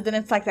mad. But then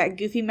it's like that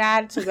goofy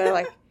mad, so they're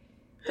like,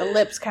 the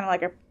lips kind of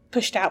like are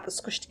pushed out but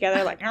squished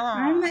together. Like,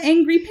 I'm the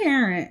angry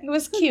parent. It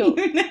was cute.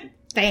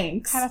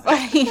 Thanks. Kind of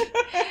funny.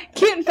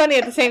 Cute and funny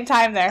at the same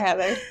time there,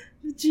 Heather.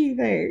 Gee,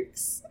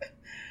 thanks.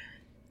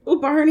 Well,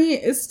 Barney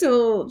is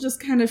still just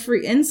kind of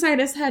free. Inside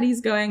his head,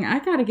 he's going, I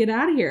gotta get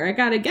out of here. I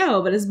gotta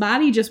go. But his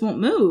body just won't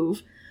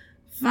move.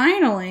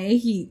 Finally,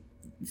 he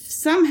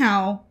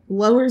somehow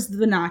lowers the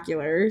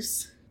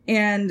binoculars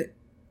and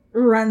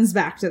runs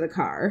back to the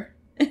car.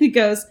 And he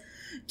goes,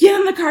 get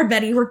in the car,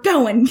 Betty. We're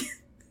going.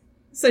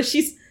 So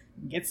she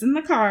gets in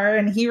the car,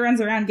 and he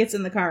runs around, gets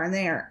in the car, and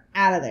they are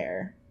out of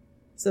there.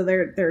 So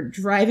they're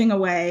driving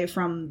away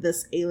from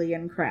this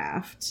alien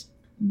craft.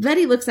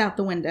 Betty looks out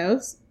the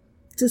windows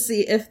to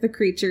see if the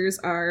creatures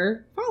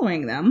are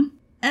following them.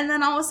 And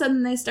then all of a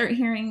sudden they start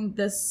hearing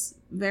this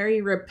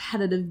very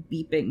repetitive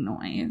beeping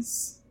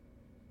noise.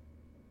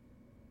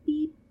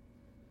 Beep,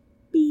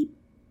 beep,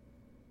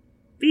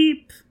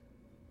 beep.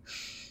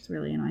 It's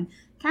really annoying.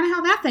 Kind of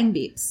how that thing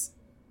beeps.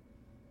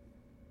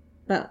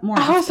 But more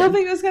often. I was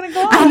hoping it was going to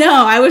go off. I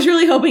know. I was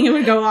really hoping it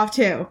would go off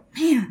too.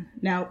 Man,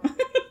 no.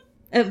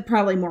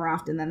 Probably more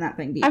often than that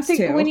thing beeps I'm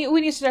thinking, too.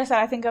 when you suggest that,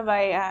 I think of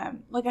a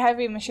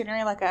heavy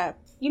machinery, like a,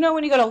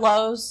 when you go to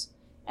Lowe's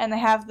and they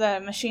have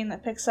the machine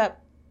that picks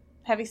up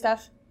heavy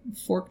stuff?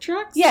 Fork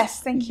trucks?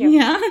 Yes, thank you.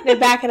 Yeah. They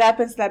back it up,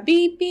 it's that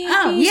beep, beep,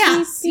 Oh, beep,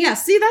 yes. beep, beep. Yeah,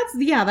 see,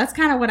 that's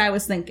kind of what I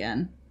was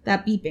thinking.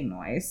 That beeping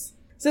noise.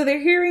 So they're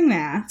hearing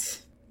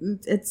that.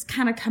 It's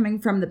kind of coming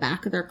from the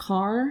back of their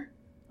car,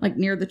 like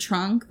near the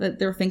trunk, that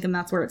they're thinking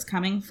that's where it's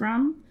coming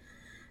from.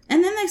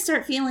 And then they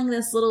start feeling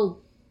this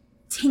little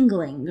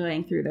tingling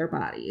going through their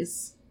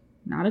bodies.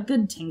 Not a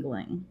good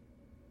tingling.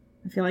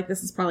 I feel like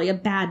this is probably a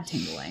bad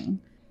tingling.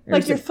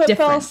 Like your foot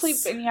fell asleep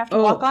and you have to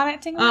walk on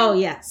it tingling? Oh,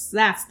 yes.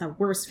 That's the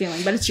worst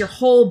feeling. But it's your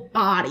whole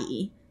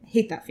body. I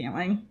hate that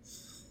feeling.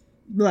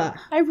 Blah.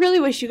 I really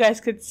wish you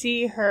guys could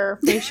see her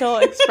facial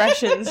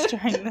expressions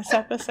during this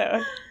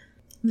episode.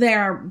 They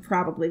are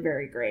probably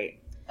very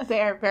great.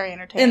 They are very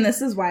entertaining. And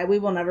this is why we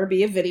will never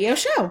be a video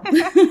show.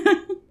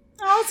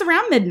 Oh, it's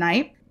around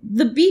midnight.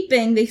 The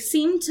beeping, they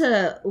seem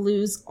to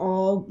lose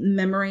all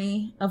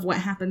memory of what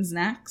happens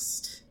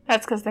next.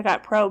 That's because they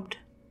got probed.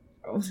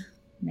 Oh,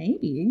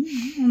 maybe.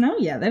 I don't know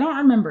yet. They don't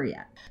remember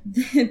yet.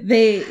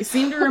 They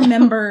seem to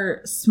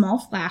remember small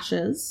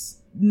flashes.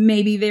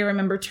 Maybe they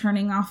remember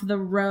turning off the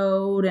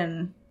road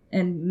and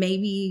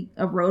maybe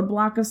a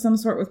roadblock of some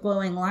sort with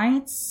glowing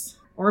lights.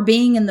 Or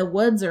being in the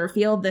woods or a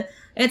field.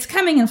 It's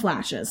coming in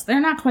flashes. They're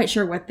not quite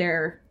sure what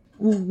they're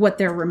what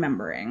they're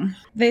remembering.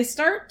 They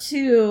start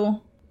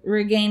to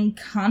regain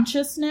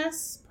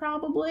consciousness,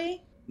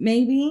 probably,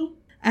 maybe,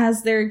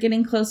 as they're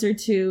getting closer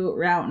to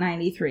Route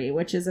 93,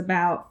 which is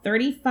about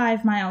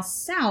 35 miles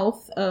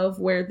south of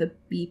where the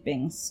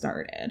beeping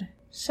started.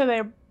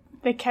 So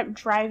they kept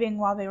driving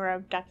while they were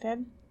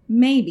abducted?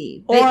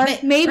 Maybe. Or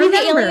maybe remember,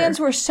 the aliens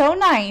were so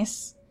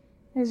nice.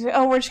 They said,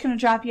 oh, we're just going to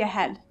drop you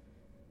ahead.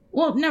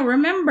 Well, no,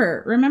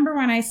 remember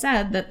when I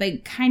said that they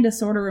kind of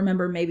sort of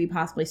remember maybe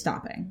possibly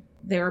stopping.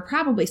 They were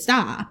probably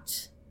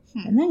stopped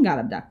and then got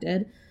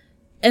abducted.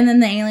 And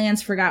then the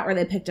aliens forgot where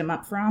they picked them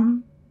up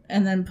from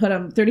and then put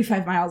them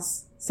 35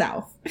 miles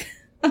south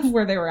of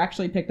where they were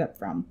actually picked up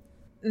from.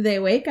 They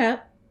wake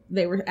up.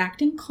 They were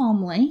acting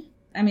calmly.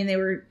 I mean, they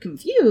were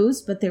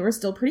confused, but they were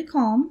still pretty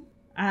calm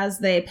as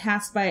they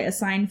passed by a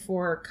sign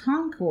for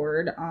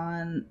Concord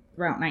on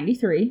Route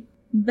 93.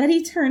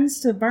 Betty turns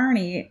to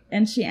Barney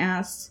and she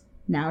asks,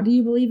 now do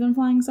you believe in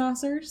flying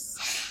saucers?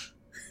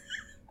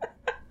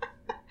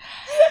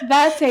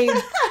 That's a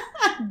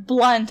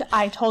blunt,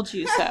 I told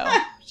you so.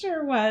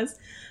 Sure was.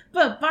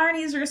 But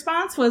Barney's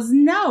response was,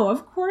 no,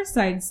 of course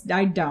I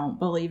don't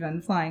believe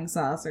in flying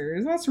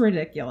saucers. That's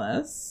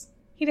ridiculous.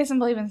 He doesn't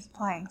believe in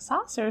flying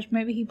saucers.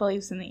 Maybe he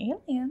believes in the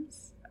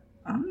aliens.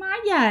 Not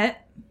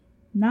yet.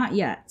 Not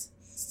yet.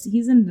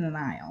 He's in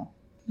denial.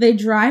 They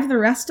drive the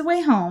rest of the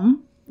way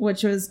home,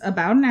 which was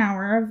about an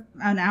hour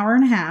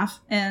and a half.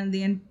 And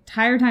the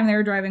entire time they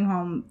were driving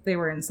home, they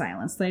were in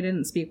silence. They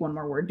didn't speak one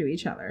more word to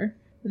each other.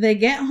 They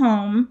get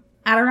home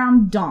at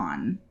around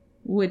dawn,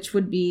 which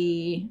would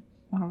be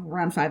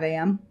around 5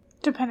 a.m.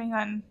 Depending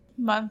on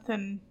month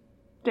and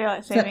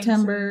daylight savings.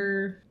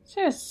 September.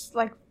 So it's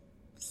like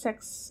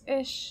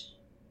 6-ish.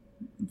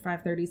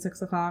 5:30,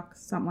 6 o'clock,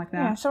 something like that.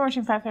 Yeah, somewhere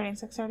between 5:30 and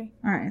 6:30.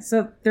 All right,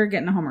 so they're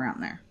getting home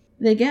around there.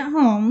 They get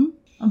home.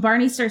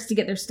 Barney starts to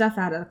get their stuff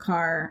out of the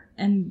car.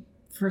 And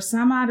for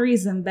some odd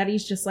reason,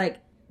 Betty's just like,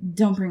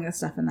 don't bring the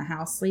stuff in the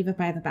house. Leave it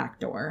by the back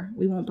door.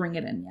 We won't bring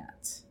it in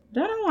yet.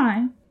 Don't know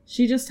why.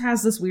 She just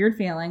has this weird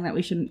feeling that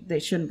they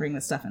shouldn't bring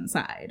the stuff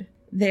inside.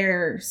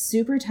 They're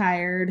super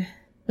tired,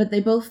 but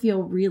they both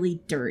feel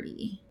really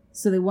dirty.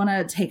 So they want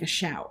to take a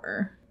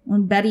shower.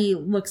 When Betty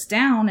looks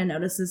down and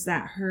notices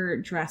that her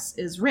dress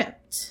is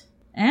ripped.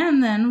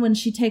 And then when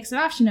she takes it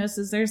off, she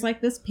notices there's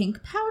like this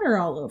pink powder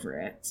all over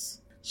it.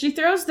 She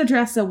throws the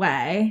dress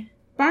away.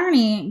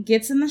 Barney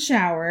gets in the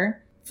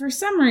shower. For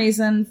some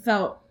reason,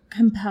 felt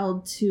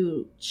compelled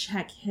to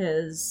check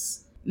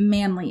his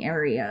manly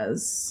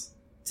areas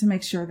to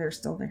make sure they're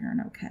still there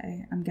and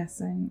okay, I'm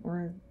guessing.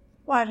 Or,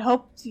 well, I'd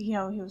hoped, he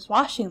was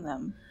washing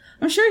them.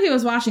 I'm sure he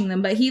was washing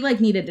them, but he,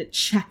 needed to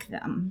check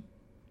them.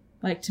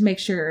 To make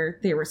sure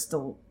they were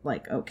still,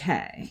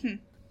 okay.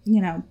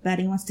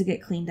 Betty wants to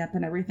get cleaned up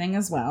and everything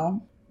as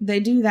well. They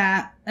do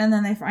that, and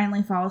then they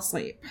finally fall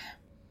asleep.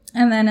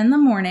 And then in the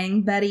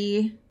morning,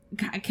 Betty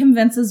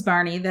convinces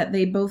Barney that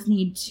they both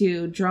need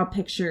to draw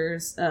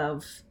pictures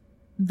of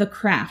the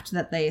craft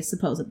that they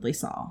supposedly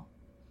saw.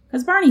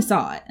 Because Barney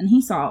saw it, and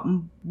he saw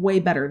it way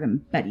better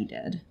than Betty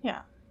did.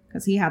 Yeah.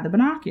 Because he had the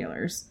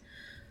binoculars.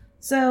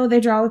 So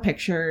they draw the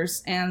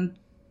pictures, and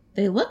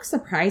they look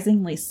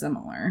surprisingly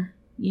similar.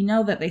 You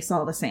know that they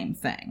saw the same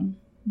thing.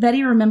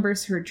 Betty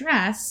remembers her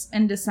dress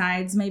and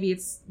decides maybe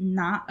it's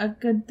not a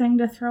good thing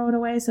to throw it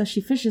away, so she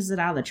fishes it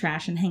out of the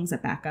trash and hangs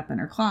it back up in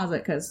her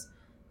closet, because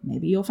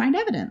maybe you'll find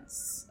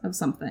evidence of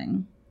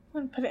something. I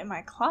wouldn't put it in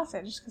my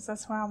closet just because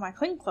that's where all my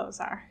clean clothes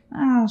are.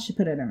 Oh, she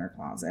put it in her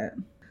closet.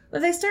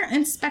 But they start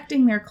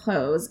inspecting their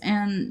clothes,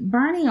 and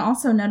Barney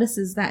also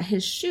notices that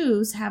his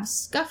shoes have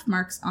scuff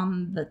marks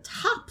on the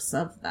tops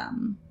of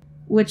them,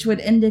 which would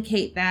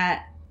indicate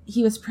that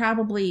he was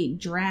probably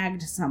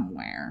dragged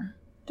somewhere.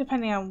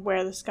 Depending on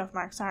where the scuff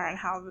marks are and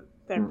how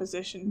they're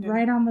positioned.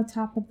 Right on the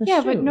top of the shoe.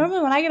 Yeah, but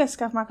normally when I get a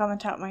scuff mark on the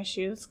top of my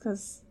shoe, it's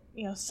because,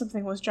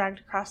 something was dragged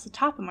across the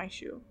top of my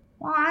shoe.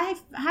 Well, I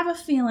have a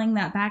feeling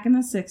that back in the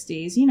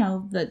 60s,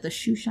 the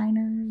shoe shiners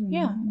and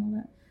all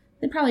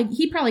that.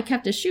 He probably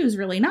kept his shoes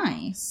really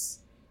nice.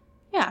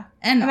 Yeah.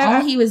 And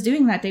all he was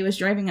doing that day was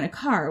driving in a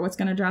car. What's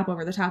going to drop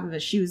over the top of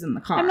his shoes in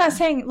the car? I'm not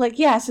saying,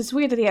 yes, it's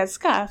weird that he has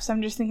scuffs.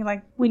 I'm just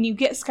thinking, when you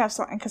get scuffs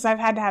on, because I've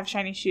had to have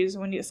shiny shoes,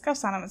 and when you get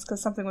scuffs on them, it's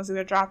because something was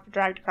either dropped or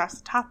dragged across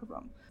the top of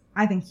them.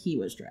 I think he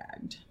was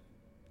dragged.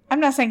 I'm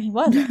not saying he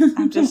wasn't.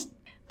 I'm just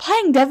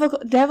playing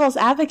devil's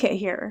advocate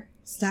here.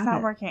 Stop it's not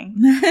it. Working.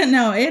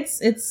 No,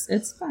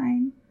 it's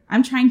fine.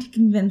 I'm trying to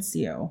convince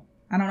you.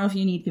 I don't know if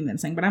you need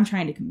convincing, but I'm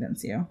trying to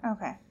convince you.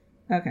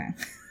 Okay.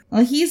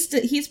 Well,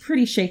 he's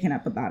pretty shaken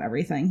up about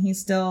everything. He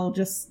still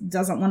just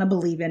doesn't want to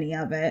believe any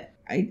of it.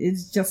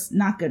 It's just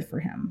not good for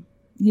him.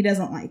 He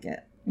doesn't like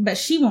it. But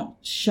she won't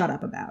shut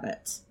up about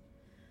it.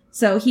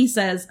 So he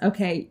says,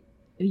 okay,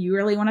 if you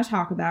really want to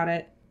talk about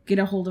it, get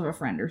a hold of a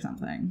friend or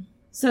something.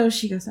 So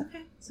she goes,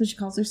 okay. So she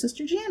calls her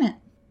sister Janet.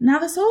 Now,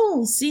 this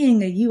whole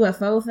seeing a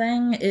UFO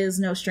thing is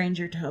no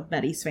stranger to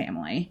Betty's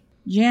family.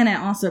 Janet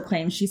also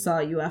claims she saw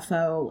a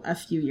UFO a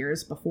few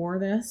years before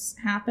this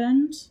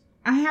happened.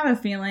 I have a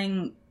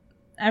feeling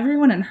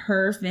everyone in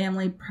her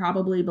family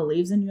probably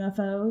believes in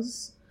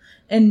UFOs.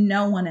 And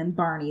no one in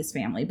Barney's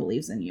family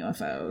believes in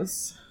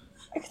UFOs.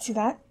 I could see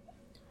that.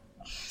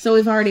 So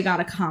we've already got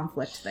a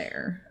conflict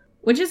there.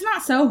 Which is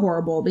not so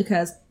horrible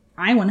because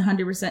I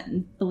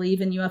 100%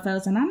 believe in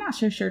UFOs and I'm not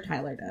so sure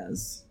Tyler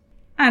does.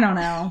 I don't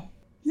know.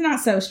 It's not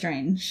so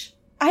strange.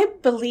 I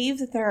believe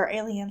that there are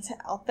aliens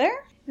out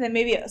there. And then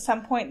maybe at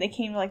some point they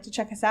came like to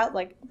check us out,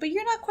 like, but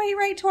you're not quite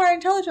right to our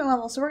intelligence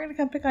level, so we're going to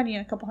come pick on you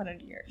in a couple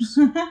hundred years.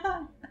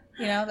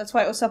 You know, that's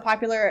why it was so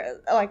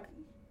popular, like,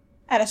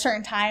 at a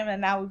certain time,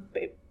 and now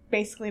we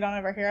basically don't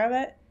ever hear of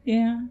it.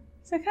 Yeah.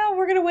 It's like, oh,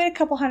 we're going to wait a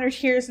couple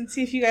hundred years and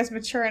see if you guys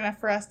mature enough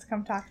for us to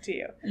come talk to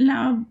you.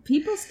 No,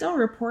 people still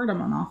report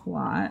them an awful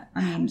lot.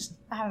 I mean,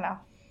 I don't know.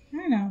 I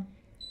don't know.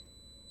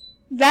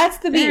 That's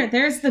the beep.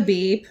 There's the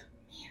beep.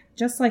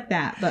 Just like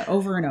that, but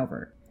over and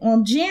over.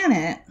 Well,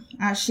 Janet,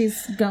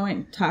 Betty's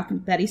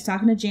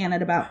talking to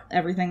Janet about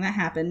everything that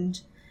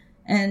happened,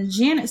 and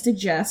Janet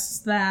suggests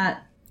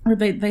that, or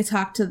they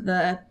talk to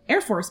the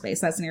Air Force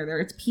Base that's near there.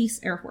 It's Peace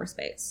Air Force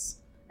Base,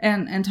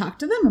 and talk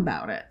to them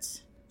about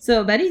it.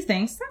 So Betty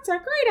thinks, that's a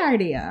great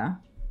idea.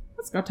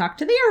 Let's go talk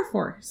to the Air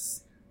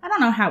Force. I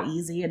don't know how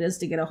easy it is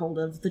to get a hold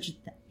of the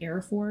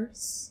Air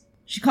Force.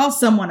 She calls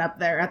someone up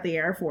there at the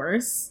Air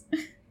Force.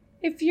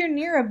 If you're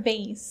near a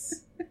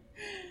base,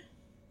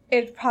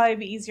 it'd probably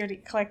be easier to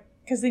click,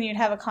 because then you'd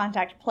have a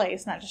contact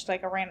place, not just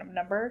like a random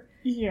number.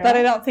 Yeah. But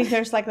I don't think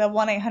there's like the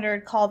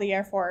 1-800 call the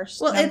Air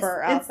Force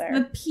number out there.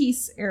 It's the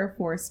Peace Air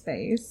Force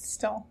Base.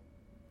 Still.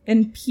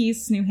 In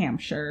Peace, New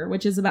Hampshire,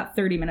 which is about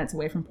 30 minutes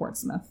away from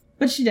Portsmouth.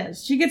 But she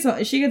does. She gets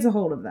a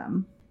hold of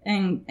them.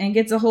 And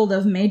gets a hold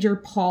of Major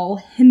Paul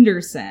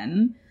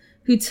Henderson,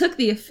 who took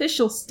the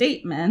official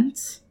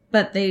statement,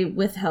 but they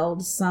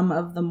withheld some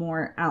of the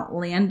more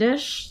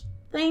outlandish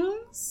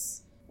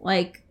things,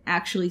 like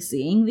actually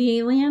seeing the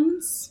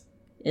aliens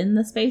in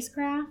the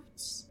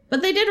spacecraft.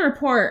 But they did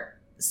report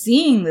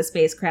seeing the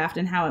spacecraft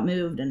and how it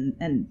moved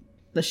and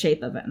the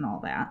shape of it and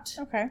all that.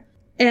 Okay.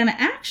 And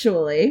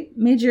actually,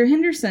 Major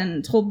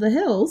Henderson told the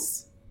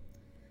Hills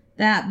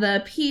that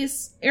the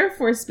Peace Air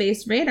Force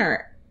Base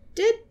radar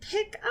did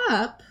pick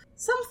up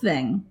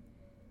something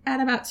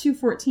at about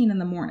 2:14 in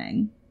the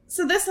morning.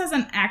 So this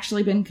hasn't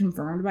actually been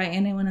confirmed by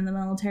anyone in the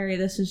military.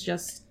 This is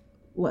just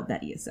what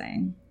Betty is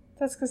saying.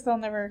 That's because they'll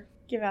never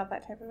give out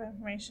that type of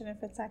information if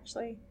it's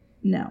actually...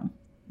 No,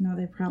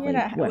 they probably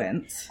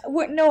wouldn't.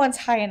 No one's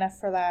high enough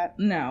for that.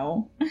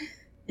 No.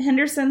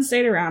 Henderson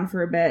stayed around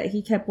for a bit.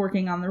 He kept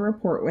working on the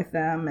report with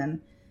them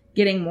and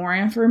getting more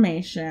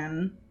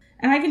information.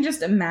 And I can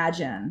just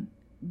imagine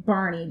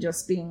Barney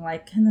just being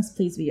like, can this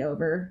please be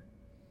over?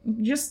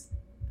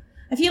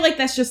 I feel like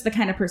that's just the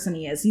kind of person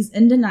he is. He's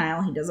in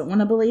denial. He doesn't want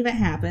to believe it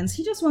happens.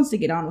 He just wants to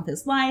get on with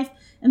his life.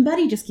 And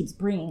Betty just keeps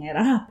bringing it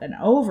up and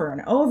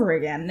over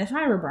again. And if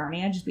I were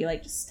Barney, I'd just be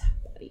like, just stop,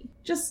 Betty.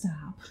 Just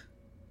stop.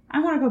 I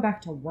want to go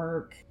back to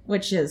work.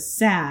 Which is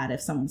sad if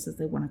someone says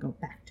they want to go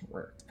back to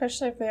work.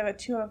 Especially if they have a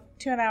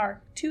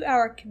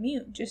two-hour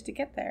commute just to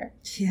get there.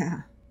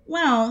 Yeah.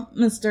 Well,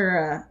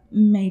 Mr.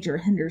 Major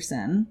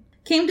Henderson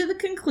came to the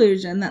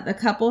conclusion that the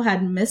couple had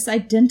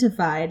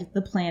misidentified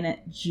the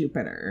planet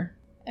Jupiter.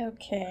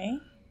 Okay.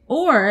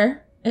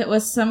 Or it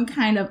was some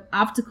kind of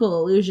optical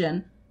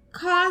illusion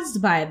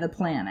caused by the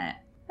planet.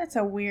 That's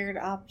a weird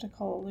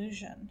optical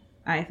illusion.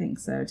 I think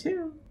so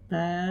too.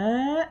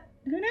 But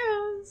who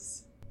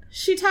knows?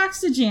 She talks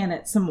to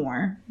Janet some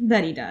more.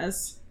 Betty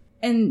does.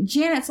 And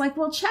Janet's like,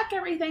 well, check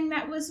everything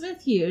that was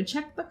with you.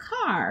 Check the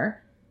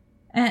car.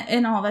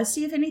 And all that.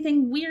 See if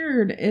anything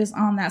weird is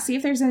on that. See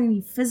if there's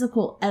any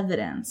physical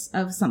evidence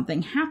of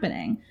something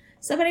happening.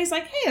 So Betty's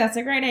like, hey, that's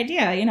a great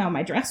idea. You know,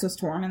 my dress was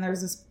torn and there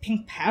was this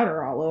pink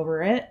powder all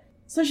over it.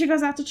 So she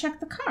goes out to check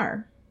the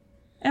car.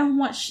 And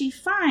what she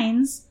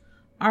finds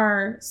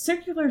are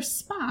circular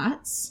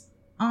spots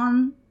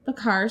on the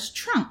car's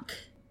trunk.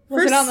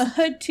 Was it on the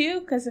hood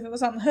too? Because if it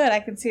was on the hood, I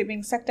could see it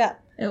being sucked up.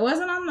 It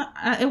wasn't on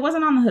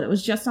the hood. It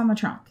was just on the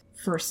trunk.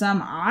 For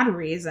some odd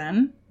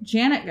reason,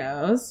 Janet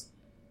goes,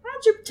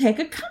 why'd you take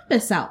a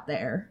compass out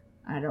there?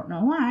 I don't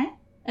know why.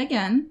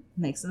 Again,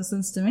 makes no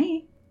sense to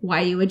me.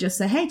 Why you would just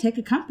say, hey, take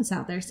a compass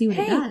out there, see what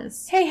it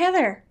does. Hey,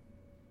 Heather.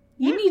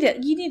 You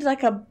need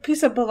like a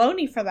piece of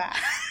bologna for that.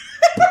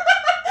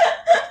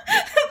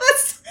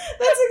 That's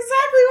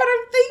exactly what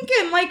I'm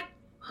thinking. Like,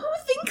 who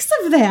thinks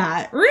of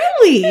that?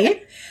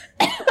 Really?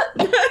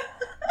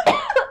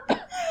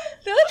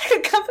 Know what a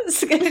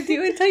compass is going to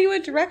do and tell you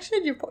what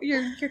direction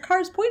your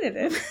car's pointed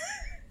in.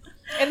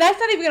 And that's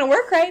not even going to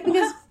work right,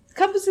 because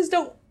compasses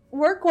don't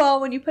work well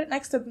when you put it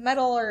next to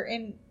metal or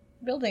in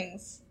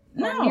buildings.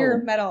 Or near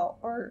metal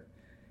or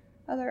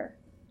other.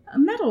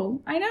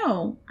 Metal, I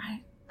know.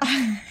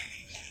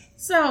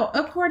 So,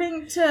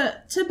 according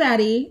to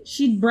Betty,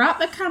 she'd brought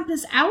the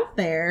compass out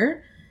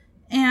there,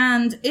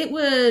 and it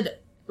would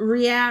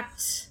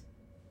react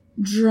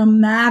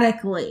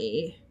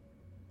dramatically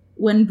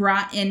when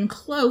brought in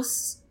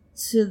close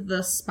to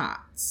the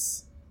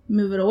spots.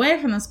 Move it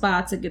away from the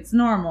spots, it gets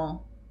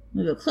normal.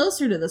 Move it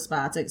closer to the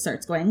spots, it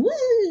starts going,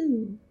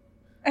 woo!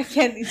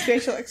 Again, these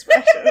facial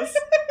expressions.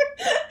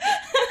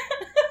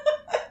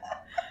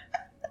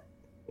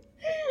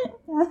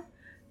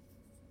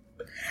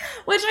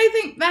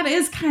 that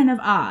is kind of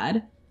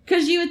odd.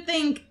 Because you would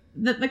think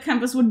that the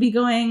compass would be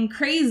going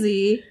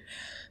crazy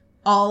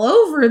all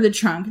over the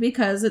trunk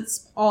because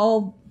it's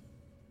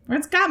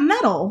got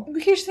metal.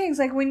 But here's the thing,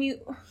 like when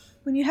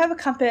you have a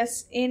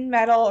compass in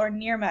metal or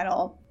near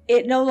metal,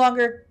 it no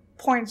longer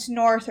points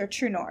north or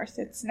true north.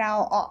 It's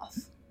now off.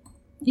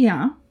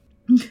 Yeah.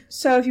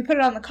 So if you put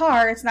it on the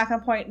car, it's not going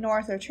to point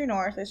north or true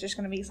north. It's just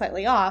going to be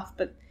slightly off.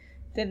 But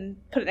then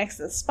put it next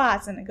to the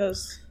spots and it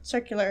goes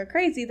circular or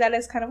crazy. That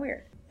is kind of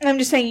weird. And I'm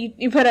just saying,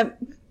 you put a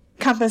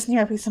compass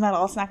near a piece of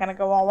metal, it's not going to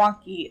go all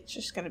wonky. It's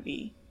just going to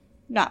be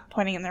not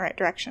pointing in the right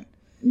direction.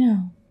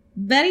 No.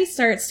 Betty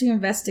starts to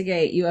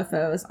investigate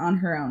UFOs on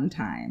her own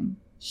time.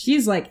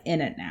 She's like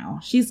in it now.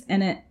 She's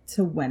in it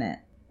to win it.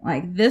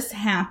 Like, this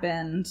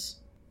happened.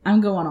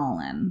 I'm going all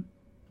in.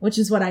 Which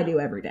is what I do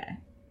every day.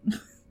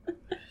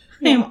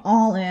 I'm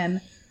all in.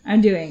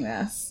 I'm doing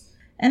this.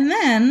 And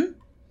then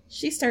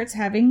she starts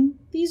having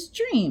these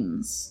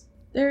dreams.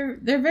 They're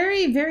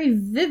very, very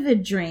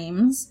vivid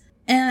dreams.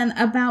 And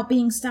about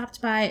being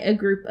stopped by a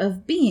group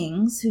of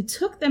beings who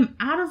took them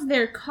out of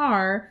their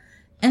car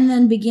and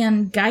then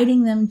began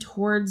guiding them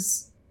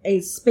towards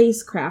a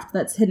spacecraft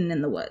that's hidden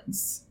in the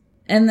woods.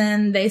 And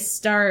then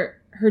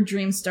her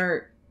dreams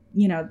start,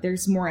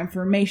 there's more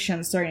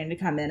information starting to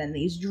come in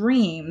these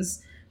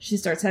dreams. She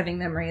starts having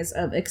memories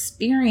of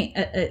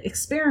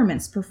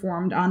experiments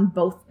performed on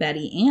both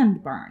Betty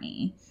and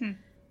Barney.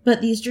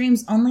 But these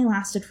dreams only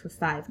lasted for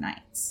 5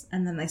 nights,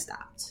 and then they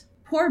stopped.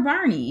 Poor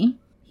Barney,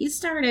 he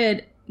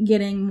started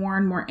getting more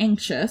and more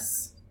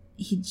anxious.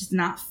 He's just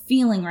not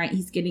feeling right.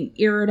 He's getting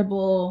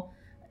irritable.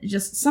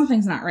 Just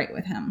something's not right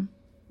with him.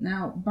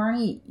 Now,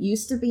 Barney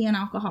used to be an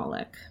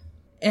alcoholic,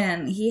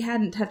 and he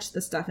hadn't touched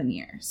the stuff in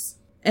years.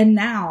 And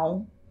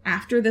now,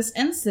 after this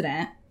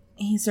incident,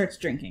 he starts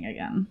drinking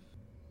again.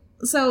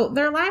 So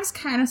their lives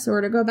kind of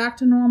sort of go back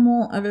to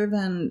normal, other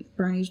than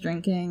Barney's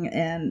drinking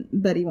and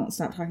Betty won't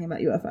stop talking about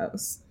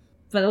UFOs.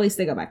 But at least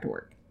they go back to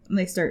work, and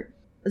they start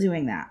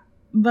doing that.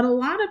 But a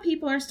lot of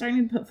people are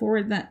starting to put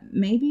forward that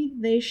maybe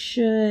they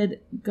should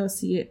go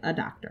see a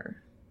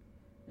doctor.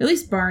 At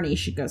least Barney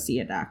should go see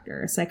a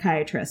doctor, a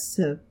psychiatrist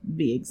to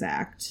be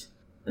exact.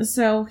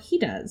 So he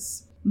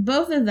does.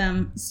 Both of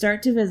them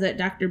start to visit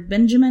Dr.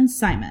 Benjamin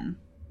Simon.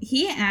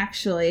 He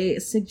actually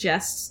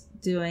suggests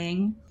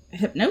doing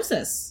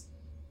hypnosis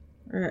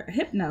or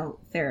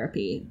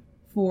hypnotherapy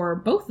for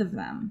both of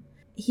them.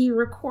 He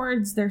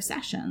records their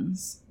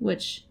sessions,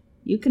 which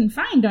you can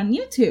find on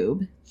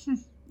YouTube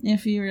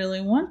if you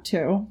really want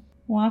to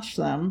watch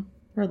them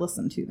or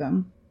listen to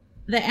them.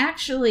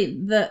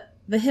 The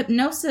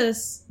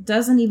hypnosis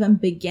doesn't even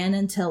begin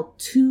until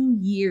 2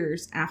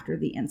 years after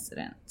the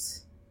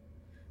incident.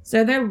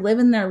 So they're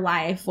living their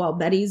life while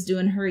Betty's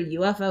doing her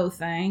UFO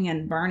thing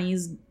and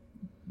Barney's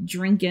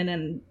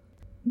drinking.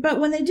 But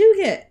when they do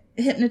get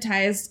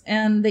hypnotized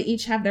and they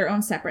each have their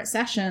own separate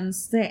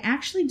sessions, they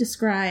actually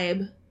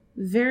describe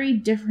very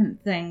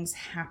different things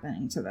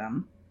happening to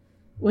them,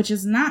 which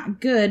is not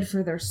good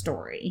for their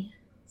story.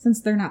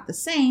 Since they're not the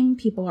same,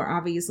 people are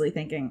obviously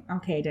thinking,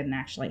 okay, it didn't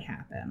actually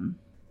happen.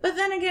 But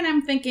then again,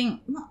 I'm thinking,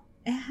 well,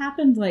 it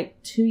happened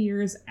like 2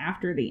 years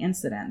after the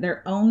incident.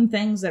 Their own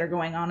things that are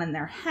going on in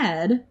their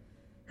head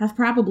have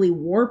probably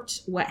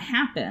warped what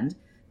happened.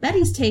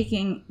 Betty's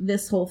taking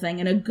this whole thing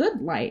in a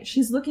good light.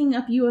 She's looking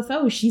up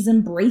UFOs. She's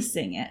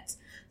embracing it.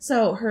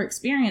 So her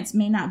experience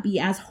may not be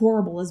as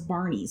horrible as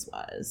Barney's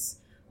was,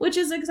 which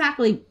is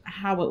exactly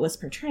how it was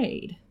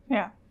portrayed.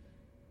 Yeah.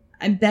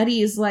 And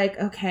Betty is like,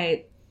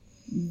 okay,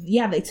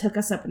 yeah, they took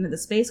us up into the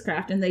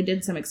spacecraft and they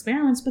did some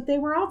experiments, but they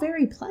were all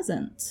very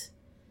pleasant.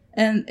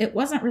 And it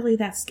wasn't really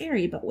that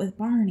scary, but with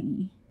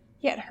Barney.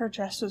 Yet her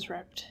dress was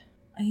ripped.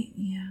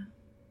 Yeah,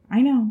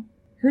 I know.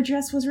 Her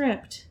dress was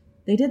ripped.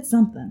 They did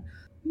something.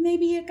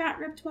 Maybe it got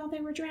ripped while they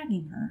were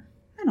dragging her.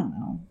 I don't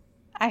know.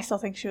 I still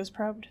think she was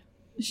probed.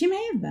 She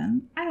may have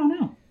been. I don't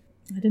know.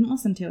 I didn't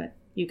listen to it.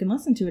 You can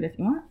listen to it if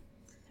you want.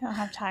 I don't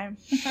have time.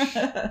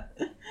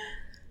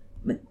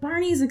 But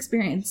Barney's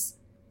experience,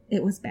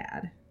 it was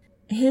bad.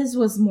 His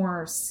was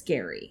more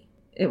scary.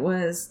 It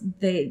was,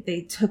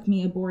 they took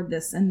me aboard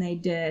this and they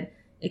did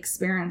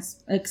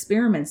experiments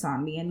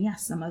on me. And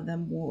yes, some of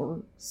them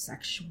were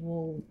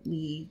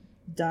sexually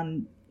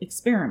done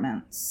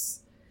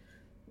experiments,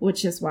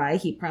 which is why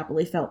he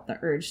probably felt the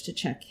urge to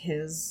check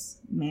his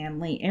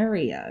manly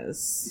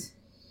areas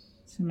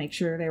to make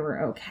sure they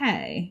were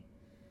okay.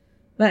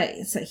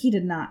 But so he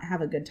did not have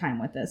a good time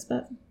with this,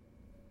 but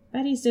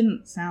Betty's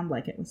didn't sound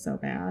like it was so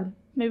bad.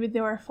 Maybe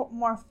they were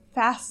more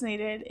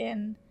fascinated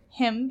in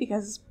him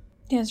because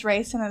his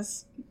race and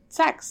his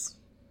sex.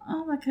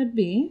 Oh, that could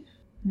be.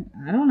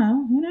 I don't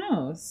know. Who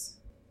knows?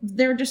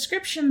 Their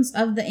descriptions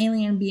of the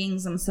alien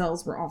beings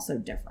themselves were also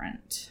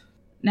different.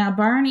 Now,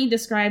 Barney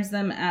describes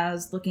them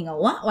as looking a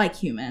lot like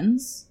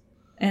humans,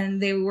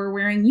 and they were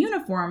wearing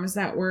uniforms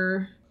that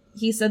were,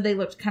 he said they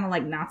looked kind of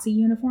like Nazi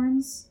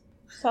uniforms.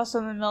 So also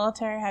in the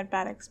military, had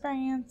bad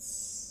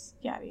experience,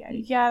 yada, yada,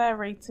 yada,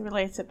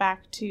 relates it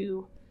back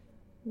to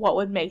what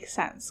would make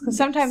sense. Because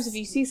sometimes if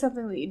you see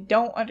something that you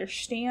don't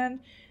understand,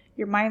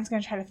 your mind's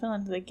going to try to fill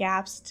in the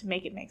gaps to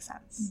make it make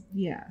sense.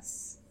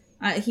 Yes.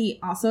 He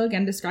also,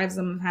 again, describes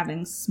them as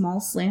having small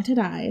slanted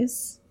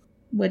eyes,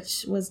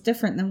 which was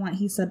different than what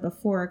he said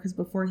before, because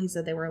before he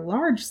said they were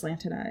large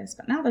slanted eyes,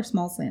 but now they're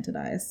small slanted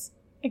eyes.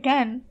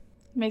 Again,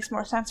 it makes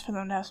more sense for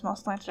them to have small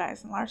slanted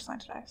eyes than large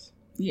slanted eyes.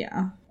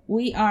 Yeah.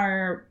 We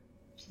are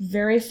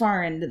very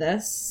far into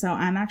this, so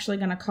I'm actually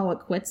going to call it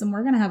quits, and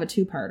we're going to have a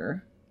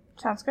 2-parter.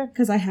 Sounds good.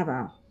 Because I have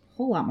a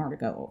whole lot more to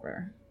go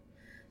over.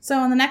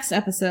 So in the next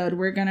episode,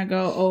 we're going to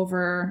go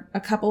over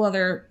a couple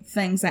other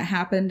things that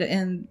happened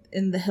in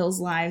the Hills'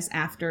 lives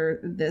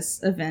after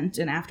this event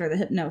and after the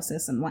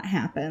hypnosis and what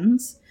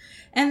happens.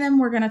 And then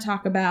we're going to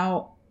talk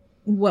about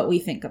what we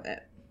think of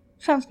it.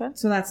 Sounds good.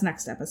 So that's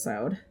next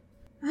episode.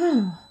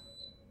 Oh.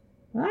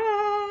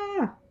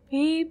 Ah.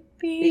 Beep,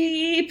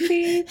 beep, beep,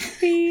 beep,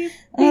 beep.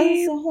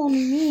 That's a whole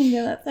new meaning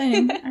to that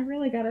thing. I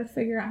really got to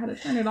figure out how to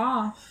turn it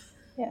off.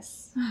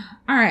 Yes.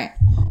 All right.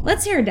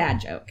 Let's hear a dad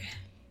joke.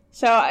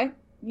 So,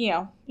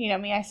 you know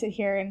me, I sit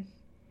here and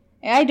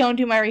I don't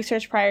do my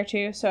research prior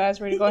to, so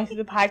as we're going through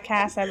the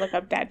podcast, I look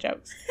up dad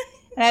jokes.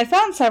 And I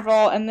found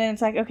several, and then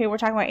it's like, okay, we're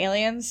talking about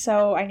aliens,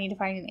 so I need to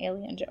find an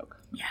alien joke.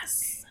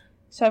 Yes.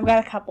 So I've got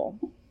a couple.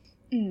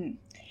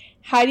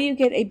 How do you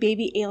get a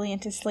baby alien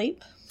to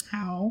sleep?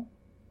 How?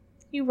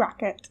 You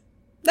rock it.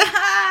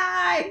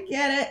 I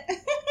get it.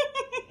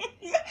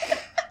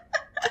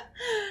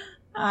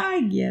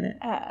 I get it.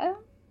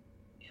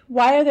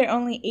 Why are there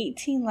only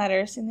 18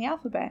 letters in the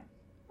alphabet?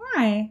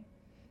 Why?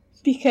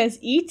 Because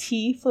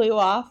E.T. flew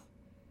off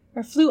in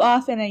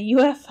a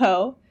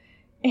UFO,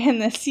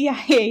 and the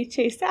CIA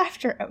chased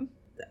after him.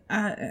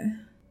 I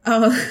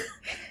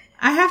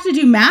have to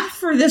do math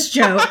for this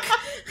joke.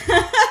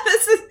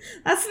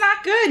 That's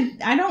not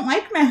good. I don't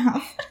like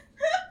math.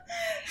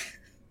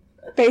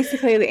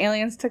 Basically, the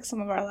aliens took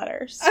some of our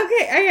letters.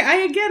 Okay,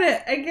 I get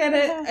it.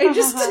 I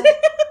just... I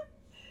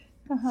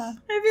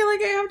feel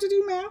like I have to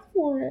do math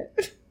for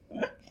it.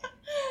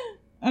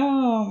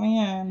 Oh,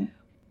 man.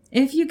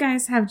 If you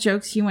guys have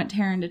jokes you want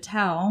Taren to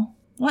tell,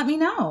 let me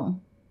know.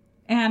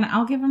 And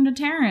I'll give them to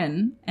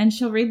Taren, and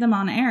she'll read them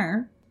on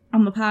air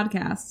on the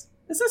podcast.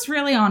 Is this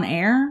really on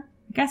air?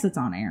 I guess it's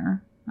on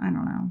air. I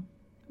don't know.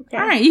 Okay.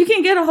 All right, you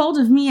can get a hold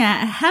of me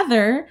at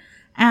Heather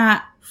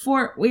at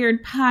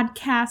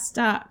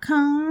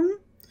fortweirdpodcast.com.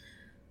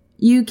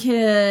 You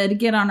could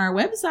get on our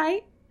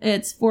website.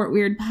 It's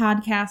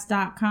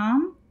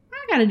fortweirdpodcast.com.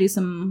 I got to do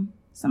some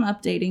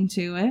updating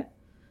to it.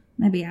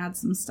 Maybe add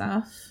some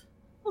stuff.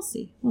 We'll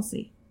see.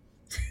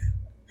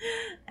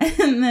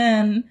 And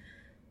then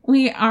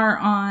we are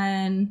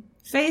on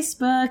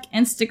Facebook,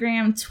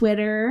 Instagram,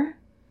 Twitter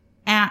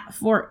at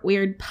Fort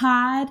Weird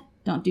Pod.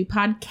 Don't do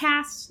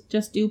podcasts,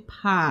 just do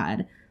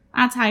pod.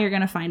 That's how you're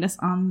going to find us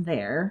on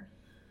there.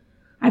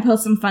 I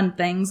post some fun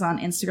things on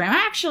Instagram.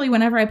 Actually,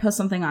 whenever I post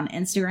something on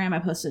Instagram, I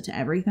post it to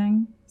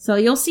everything. So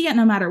you'll see it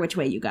no matter which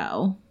way you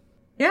go.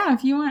 Yeah,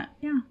 if you want,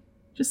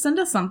 just send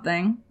us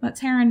something. Let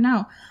Taren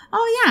know.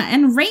 Oh, yeah,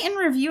 and rate and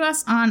review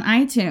us on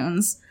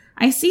iTunes.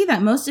 I see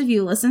that most of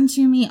you listen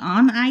to me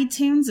on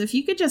iTunes. If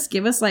you could just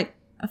give us, like,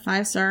 a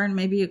 5-star and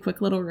maybe a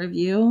quick little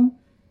review,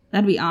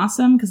 that'd be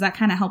awesome, because that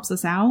kind of helps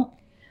us out.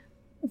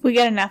 If we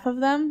get enough of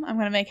them, I'm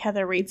going to make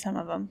Heather read some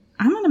of them.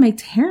 I'm going to make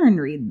Taren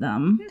read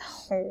them.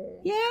 No.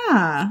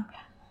 Yeah.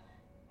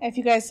 If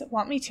you guys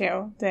want me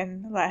to,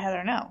 then let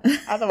Heather know.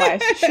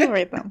 Otherwise, she'll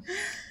read them.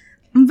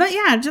 But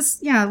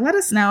let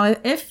us know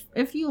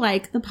if you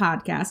like the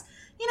podcast.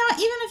 You know,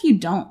 even if you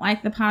don't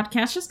like the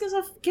podcast, just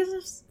give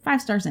us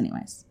 5 stars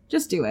anyways.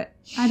 Just do it.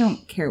 I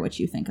don't care what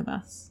you think of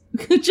us.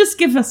 Just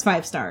give us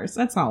 5 stars.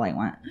 That's all I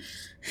want.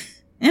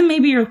 And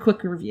maybe a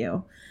quick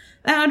review.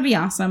 That would be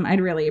awesome.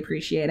 I'd really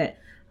appreciate it.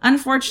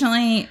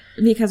 Unfortunately,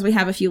 because we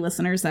have a few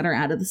listeners that are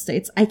out of the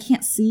States, I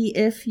can't see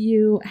if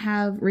you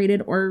have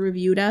rated or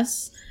reviewed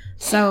us.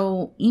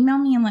 So email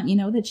me and let me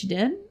know that you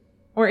did.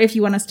 Or if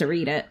you want us to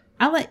read it.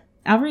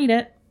 I'll read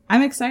it.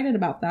 I'm excited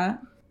about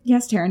that.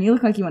 Yes, Taren, you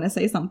look like you want to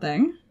say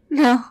something.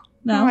 No?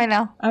 Right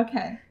now.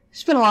 Okay.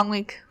 It's been a long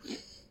week.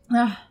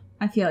 I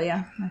feel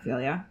ya.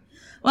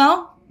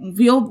 Well,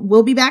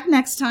 we'll be back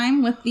next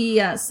time with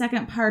the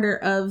second parter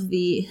of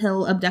the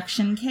Hill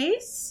abduction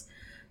case.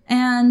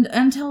 And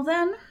until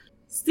then,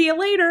 see you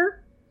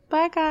later.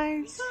 Bye,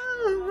 guys.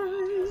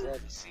 Bye.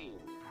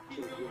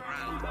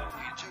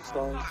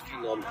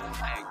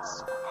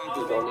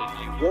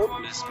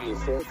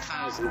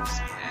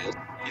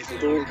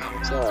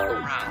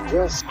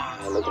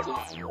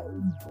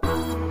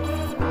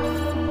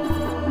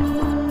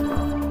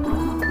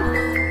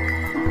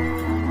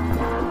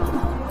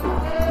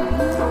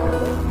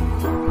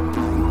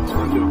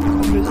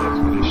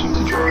 Expedition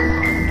to try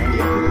and find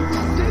any evidence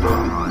dead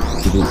on.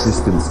 The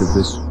existence of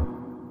this